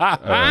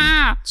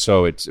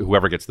 So it's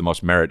whoever gets the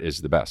most merit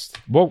is the best.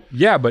 Well,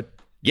 yeah, but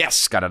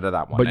yes, got out of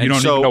that one. But you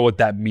don't even know what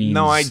that means.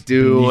 No, I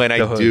do, and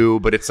I do.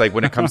 But it's like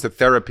when it comes to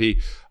therapy,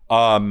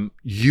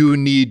 you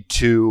need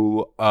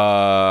to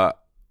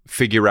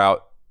figure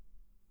out.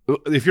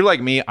 If you're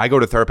like me, I go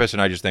to therapist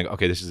and I just think,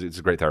 okay, it's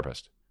a great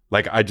therapist.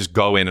 Like I just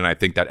go in and I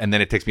think that, and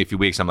then it takes me a few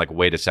weeks. I'm like,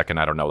 wait a second,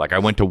 I don't know. Like I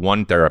went to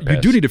one therapist. You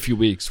do need a few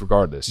weeks,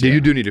 regardless. Yeah, you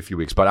do need a few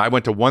weeks. But I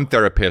went to one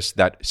therapist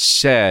that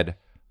said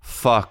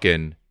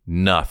fucking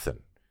nothing.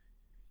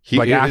 He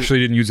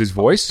actually didn't use his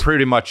voice?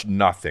 Pretty much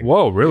nothing.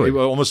 Whoa, really? It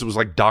was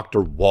like Dr.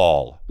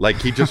 Wall.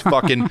 Like he just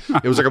fucking,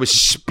 it was like I was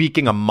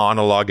speaking a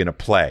monologue in a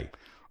play.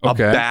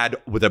 Okay.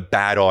 With a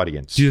bad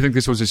audience. Do you think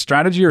this was his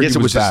strategy or yes,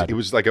 he was bad? It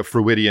was like a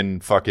Freudian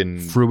fucking...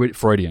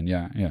 Freudian,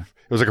 yeah. It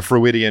was like a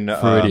Freudian...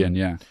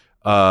 yeah.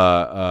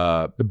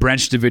 The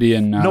Branch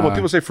Davidian... no, but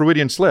people say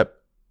Freudian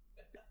slip.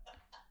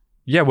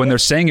 Yeah, when they're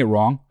saying it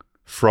wrong.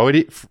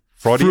 Freudian?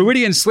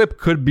 Freudian slip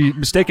could be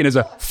mistaken as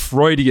a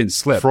Freudian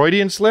slip.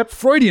 Freudian slip?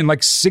 Freudian,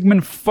 like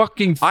Sigmund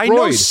fucking Freud. I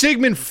know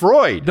Sigmund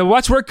Freud.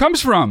 That's where it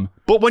comes from.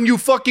 But when you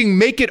fucking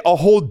make it a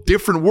whole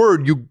different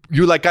word, you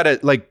like gotta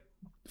like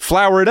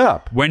flower it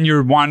up. When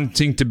you're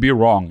wanting to be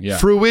wrong, yeah.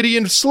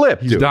 Freudian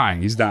slip, He's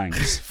dying.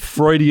 It's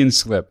Freudian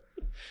slip.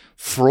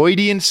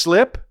 Freudian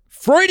slip?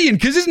 Freudian,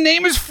 because his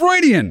name is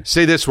Freudian.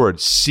 Say this word.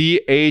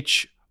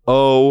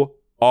 CHORCOAL.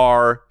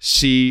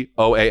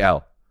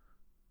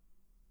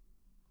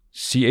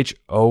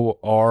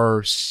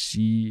 CHORC.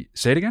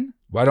 Say it again?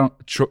 Why don't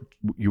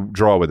you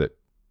draw with it?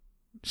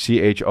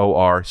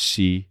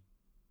 CHORC.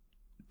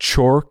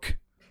 Chork.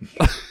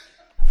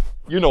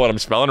 You know what I'm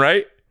spelling,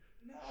 right?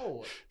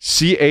 No.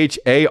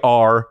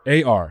 CHAR.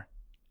 AR.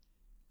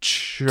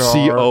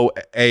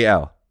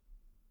 COAL.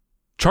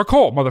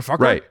 Charcoal, motherfucker.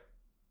 Right.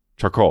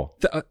 Charcoal.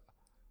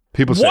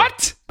 People say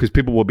what? Because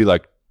people will be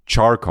like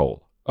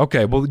charcoal.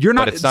 Okay, well, you're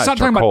not. It's not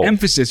talking about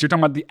emphasis. You're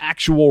talking about the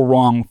actual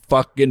wrong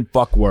fucking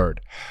fuck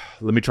word.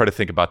 Let me try to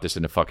think about this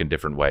in a fucking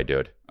different way,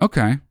 dude.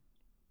 Okay.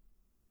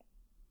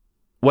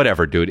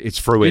 Whatever, dude. It's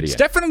Freudian. It's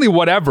definitely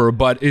whatever,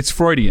 but it's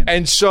Freudian.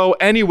 And so,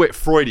 anyway,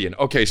 Freudian.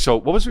 Okay, so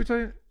what was we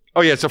talking?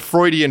 Oh, yeah, it's a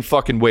Freudian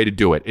fucking way to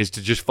do it, is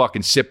to just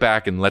fucking sit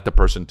back and let the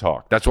person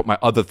talk. That's what my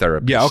other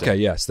therapist said. Okay,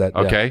 yes.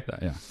 Okay?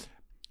 Yeah.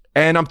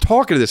 And I'm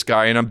talking to this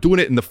guy, and I'm doing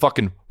it in the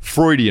fucking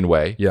Freudian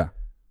way. Yeah.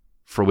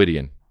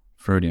 Freudian.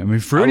 I mean,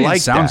 Freudian like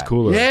sounds that.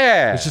 cooler.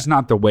 Yeah. It's just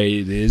not the way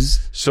it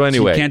is. So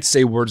anyway. You can't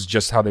say words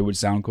just how they would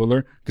sound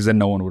cooler, because then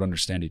no one would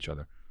understand each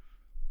other.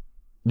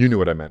 You knew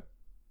what I meant.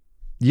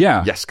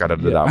 Yeah. Yes, got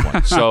into that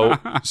one.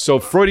 So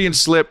Freudian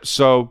slip.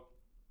 So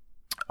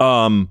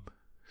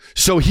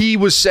he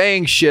was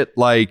saying shit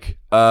like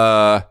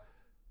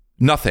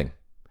nothing.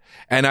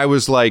 And I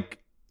was like,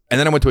 and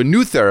then I went to a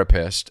new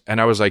therapist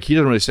and I was like, he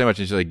doesn't really say much.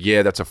 And she's like,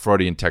 yeah, that's a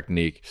Freudian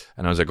technique.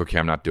 And I was like, okay,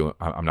 I'm not going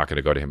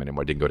to go to him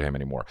anymore. I didn't go to him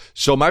anymore.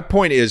 So my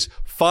point is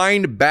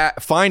find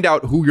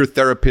out who your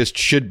therapist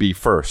should be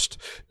first.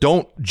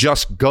 Don't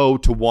just go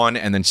to one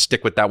and then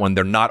stick with that one.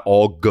 They're not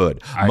all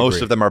good. Most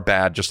agree. of them are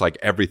bad, just like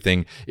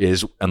everything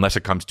is, unless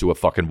it comes to a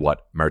fucking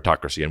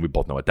meritocracy. And we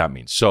both know what that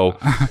means. So,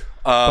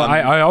 but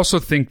I also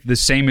think the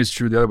same is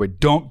true the other way.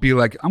 Don't be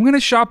like, I'm going to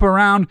shop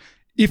around.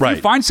 If you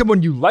find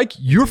someone you like,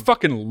 you're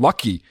fucking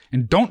lucky,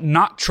 and don't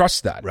not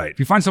trust that. Right. If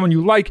you find someone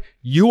you like,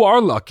 you are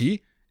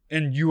lucky,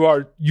 and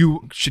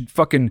you should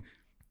fucking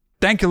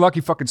thank your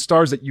lucky fucking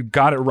stars that you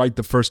got it right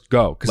the first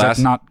go, because that's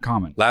not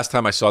common. Last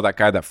time I saw that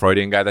guy, that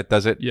Freudian guy that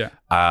does it,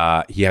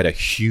 he had a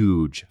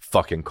huge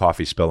fucking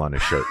coffee spill on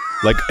his shirt.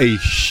 Like a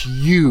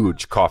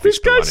huge coffee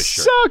spill on his shirt.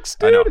 This guy sucks,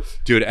 dude. I know.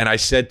 Dude, and I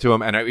said to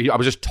him, and I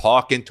was just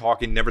talking,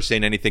 never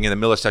saying anything. In the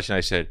middle of the session,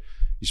 I said,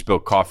 "You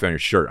spilled coffee on your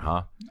shirt,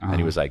 huh?" And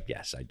he was like,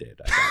 "Yes, I did.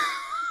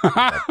 I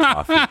got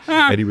coffee."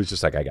 And he was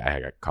just like, I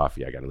got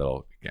coffee. I got a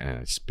little, and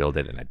I spilled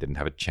it, and I didn't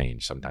have a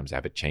change. Sometimes I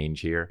have a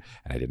change here,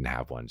 and I didn't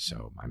have one,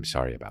 so I'm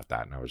sorry about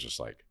that. And I was just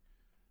like,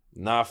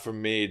 not for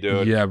me,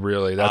 dude. Yeah,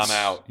 really. I'm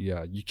out.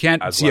 Yeah, you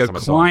can't see a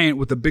client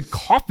with a big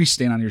coffee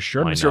stain on your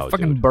shirt unless you're a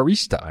fucking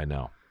barista. I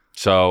know.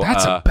 So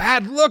that's a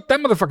bad look. That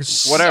motherfucker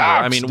sucks. Whatever.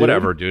 I mean, dude.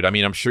 Whatever, dude. I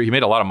mean, I'm sure he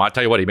made a lot of money.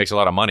 Tell you what, he makes a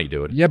lot of money,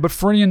 dude. Yeah, but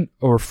Freudian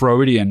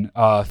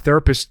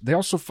therapists, they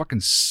also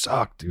fucking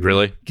suck, dude.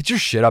 Really? Get your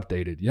shit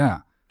updated. Yeah.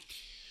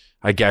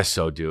 I guess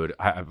so, dude.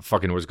 I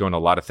fucking was going to a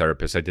lot of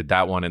therapists. I did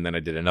that one, and then I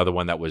did another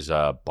one that was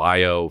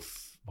bio.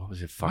 What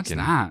was it? Fucking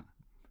What's that?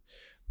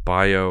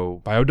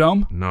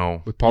 Biodome?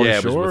 No, with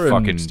Pauly Shore, it was with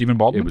fucking Stephen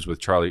Baldwin. It was with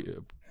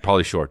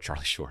Pauly Shore.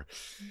 Charlie Shore.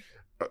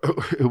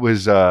 It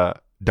was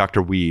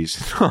Dr. Wheeze.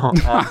 What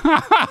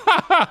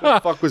the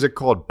fuck was it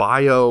called?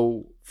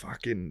 Bio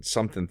fucking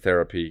something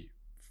therapy.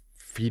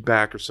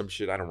 Feedback or some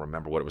shit. I don't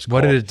remember what it was called.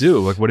 What did it do?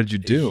 Like, what did you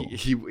do?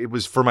 It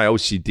was for my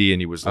OCD,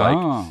 and he was like,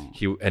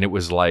 and it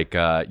was like,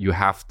 you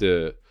have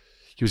to.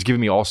 He was giving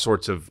me all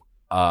sorts of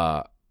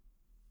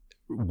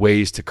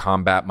ways to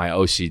combat my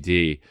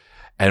OCD,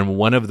 and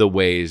one of the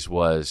ways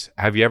was,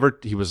 have you ever?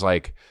 He was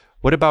like,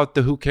 what about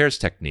the who cares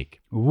technique?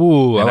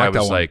 Ooh, and I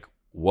was like,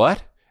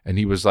 what? And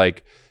he was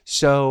like,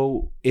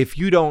 so if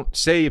you don't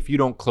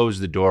close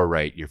the door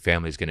right, your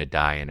family's gonna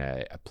die in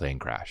a plane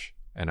crash.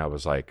 And I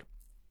was like,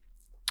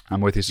 I'm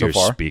with you so You're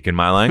far. You're speaking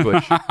my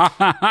language.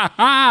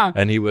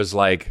 And he was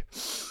like,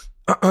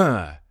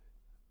 who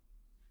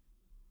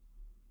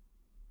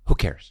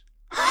cares?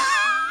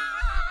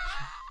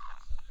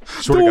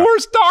 The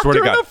worst doctor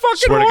in the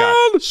fucking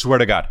world.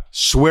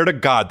 Swear to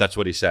God, that's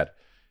what he said.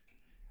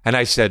 And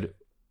I said,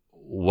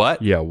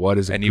 what? Yeah, what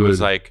is it? And he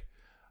was like,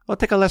 well,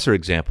 take a lesser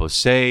example.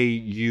 Say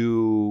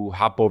you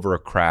hop over a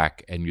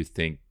crack and you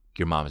think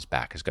your mom's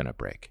back is going to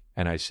break.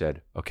 And I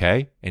said,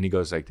 okay. And he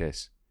goes like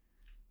this.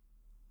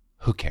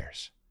 Who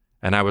cares?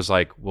 And I was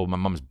like, well, my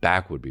mom's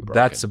back would be broken.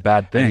 That's a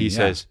bad thing. And he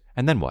says,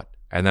 and then what?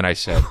 And then I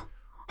said,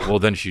 well,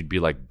 then she'd be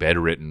like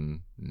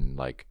bedridden, and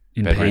like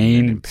in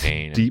pain,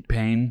 deep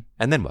pain.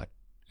 And then what?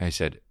 And I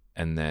said,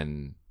 and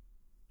then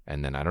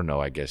I don't know.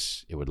 I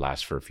guess it would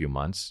last for a few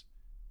months.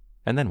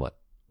 And then what?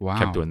 Wow.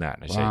 Kept doing that.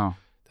 And I said,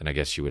 then I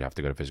guess she would have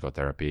to go to physical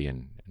therapy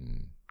and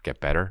get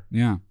better.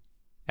 Yeah.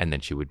 And then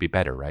she would be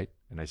better, right?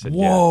 And I said,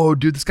 whoa,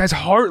 dude, this guy's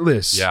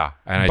heartless. Yeah.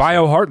 And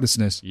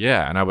Bio-heartlessness.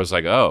 Yeah. And I was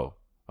like, oh,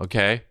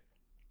 okay.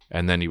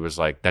 And then he was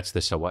like, that's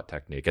the so what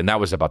technique. And that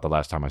was about the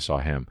last time I saw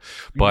him.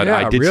 But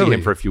I did see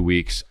him for a few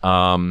weeks.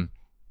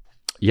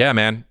 Yeah,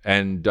 man.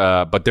 And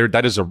but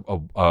that is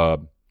a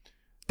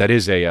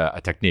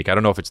technique. I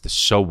don't know if it's the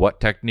so what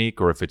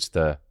technique or if it's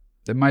the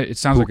it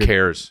sounds who like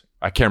cares.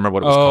 I can't remember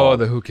what it was called. Oh,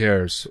 the who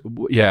cares.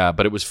 Yeah,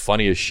 but it was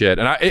funny as shit.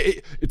 And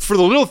it's for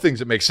the little things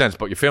it makes sense,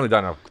 but your family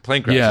died in a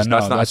plane crash. Yeah,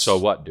 that's not so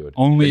what, dude.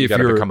 Only you if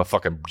gotta you're become a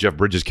fucking Jeff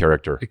Bridges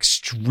character.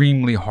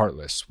 Extremely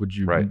heartless would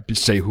you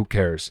say who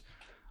cares?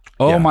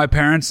 Oh, Yeah. my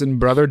parents and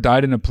brother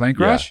died in a plane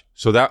crash? Yeah.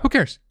 So that Who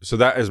cares? So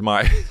that is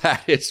my I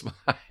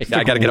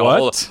got to get a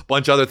whole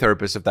bunch of other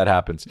therapists if that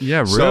happens. Yeah,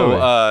 really.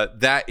 So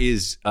that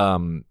is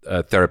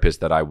a therapist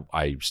that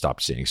I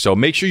stopped seeing. So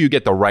make sure you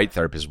get the right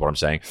therapist is what I'm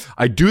saying.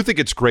 I do think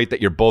it's great that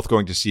you're both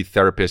going to see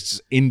therapists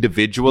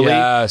individually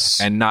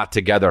and not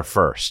together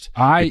first.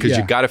 Because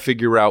you got to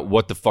figure out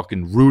what the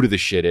fucking root of the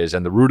shit is,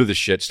 and the root of the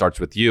shit starts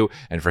with you,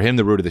 and for him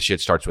the root of the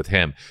shit starts with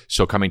him.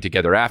 So coming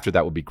together after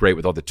that would be great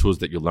with all the tools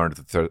that you learned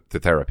through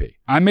therapy.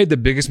 I made the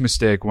biggest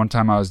mistake one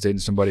time. I was dating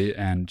somebody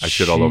and I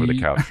shit all over the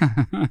couch.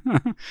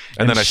 and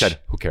then I said,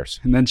 who cares?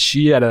 And then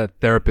she had a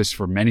therapist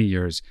for many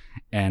years,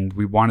 and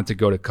we wanted to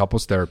go to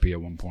couples therapy at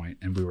one point,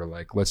 and we were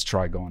like, let's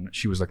try going.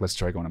 She was like, let's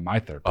try going to my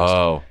therapist.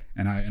 Oh.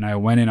 And I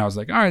went in, I was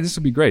like, all right, this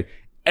will be great.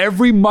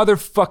 Every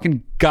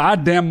goddamn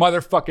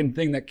motherfucking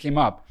thing that came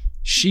up,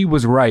 she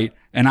was right,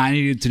 and I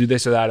needed to do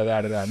this or that or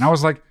that or that. And I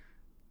was like,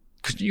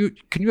 can you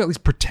at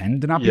least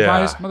pretend to not be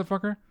biased,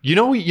 motherfucker? You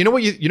know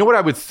what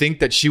I would think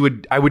that she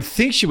would. I would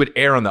think she would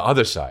err on the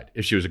other side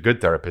if she was a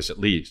good therapist, at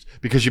least,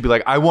 because she'd be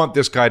like, I want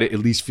this guy to at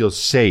least feel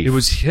safe. It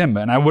was him,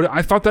 and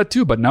I thought that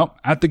too, but no,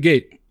 at the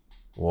gate.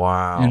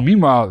 Wow. And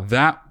meanwhile,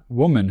 that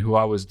woman who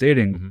I was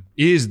dating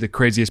is the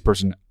craziest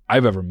person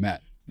I've ever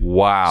met.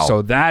 Wow.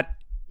 So that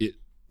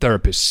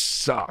therapist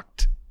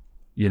sucked.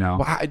 You know,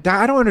 well, I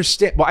don't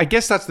understand. Well, I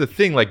guess that's the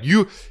thing. Like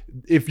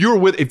if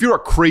you're a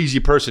crazy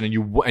person and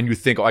you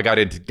think, oh, I got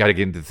to get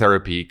into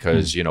therapy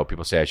because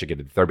people say I should get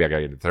into therapy. I got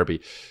to get into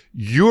therapy.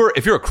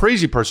 If you're a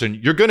crazy person,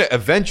 you're going to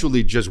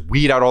eventually just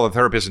weed out all the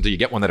therapists until you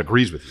get one that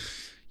agrees with you.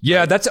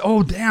 Yeah, that's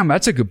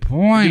a good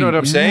point. You know what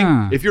I'm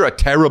saying? If you're a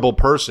terrible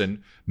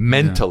person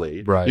mentally,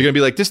 you're going to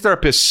be like, this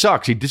therapist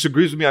sucks. He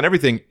disagrees with me on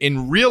everything.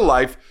 In real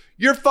life,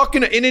 you're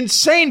fucking an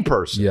insane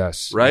person.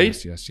 Yes.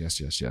 Right? Yes.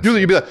 You'd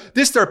be like,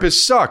 this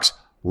therapist sucks.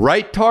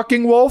 Right,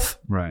 Talking Wolf?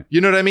 Right. You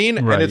know what I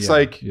mean? Right, and it's yeah,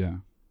 like, yeah.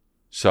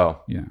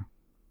 So. Yeah.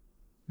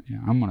 Yeah,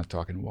 I'm on a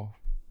talking wolf.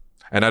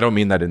 And I don't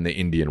mean that in the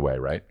Indian way,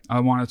 right? I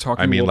want to talk.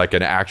 I mean wolf. like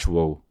an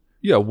actual.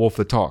 Yeah, wolf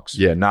that talks.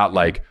 Yeah, not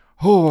like,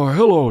 oh,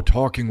 hello,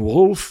 Talking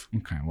Wolf.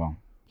 Okay, well.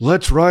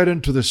 Let's ride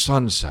into the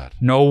sunset.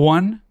 No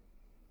one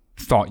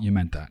thought you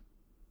meant that.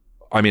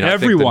 I mean, I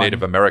think the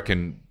Native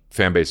American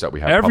fan base that we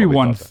have.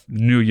 Everyone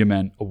knew you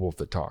meant a wolf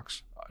that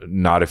talks.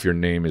 Not if your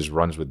name is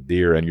Runs with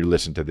Deer and you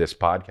listen to this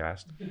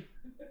podcast.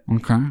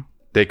 Okay.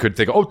 They could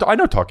think, oh, I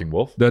know Talking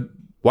Wolf. That.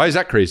 Why is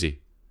that crazy?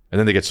 And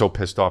then they get so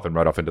pissed off and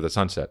ride off into the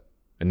sunset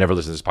and never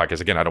listen to this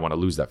podcast again. I don't want to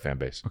lose that fan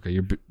base. Okay,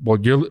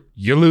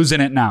 you're losing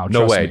it now.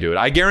 No way, me. dude.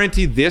 I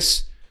guarantee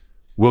this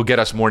will get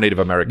us more Native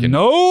American.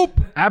 Nope,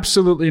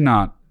 absolutely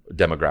not.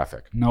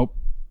 Demographic. Nope.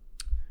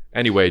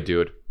 Anyway,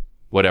 dude,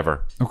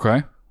 whatever.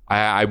 Okay.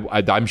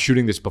 I'm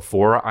shooting this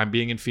before I'm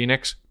being in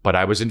Phoenix, but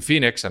I was in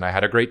Phoenix and I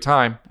had a great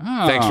time.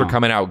 Oh. Thanks for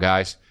coming out,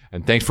 guys.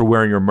 And thanks for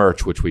wearing your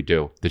merch, which we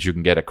do, that you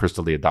can get at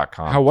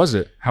crystalia.com. How was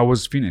it? How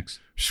was Phoenix?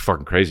 It's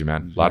fucking crazy,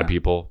 man. A lot of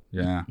people.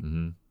 Yeah.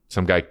 Mm-hmm.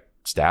 Some guy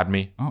stabbed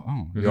me.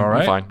 Oh. You all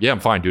right? I'm fine. Yeah, I'm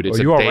fine, dude. It's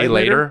a day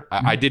later.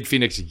 I did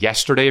Phoenix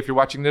yesterday, if you're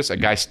watching this. A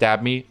guy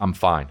stabbed me. I'm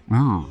fine.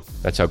 Oh.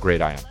 That's how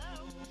great I am.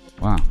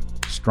 Wow.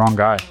 Strong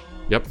guy.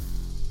 Yep.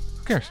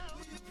 Who cares?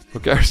 Who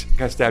cares?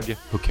 Guy stabbed you.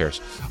 Who cares?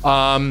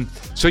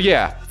 So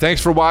yeah,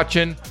 thanks for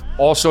watching.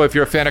 Also, if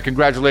you're a fan of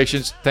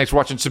Congratulations, thanks for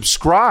watching.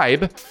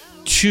 Subscribe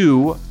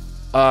to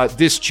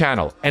this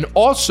channel. And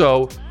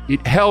also,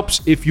 it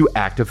helps if you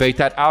activate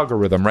that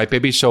algorithm, right,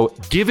 baby? So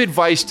give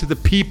advice to the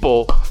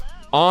people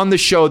on the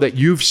show that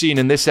you've seen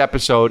in this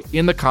episode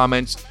in the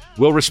comments.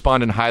 We'll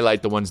respond and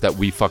highlight the ones that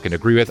we fucking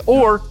agree with.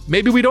 Or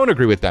maybe we don't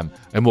agree with them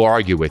and we'll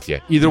argue with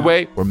you. Either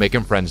way, we're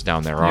making friends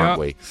down there, aren't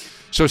we?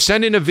 So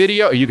send in a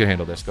video. You can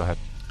handle this. Go ahead.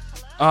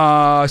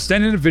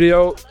 Send in a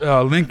video.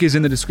 Link is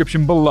in the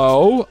description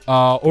below.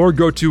 Or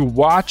go to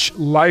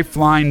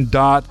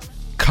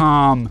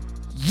watchlifeline.com.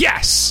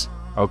 Yes!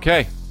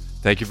 Okay.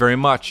 Thank you very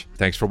much.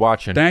 Thanks for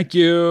watching. Thank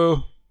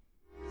you.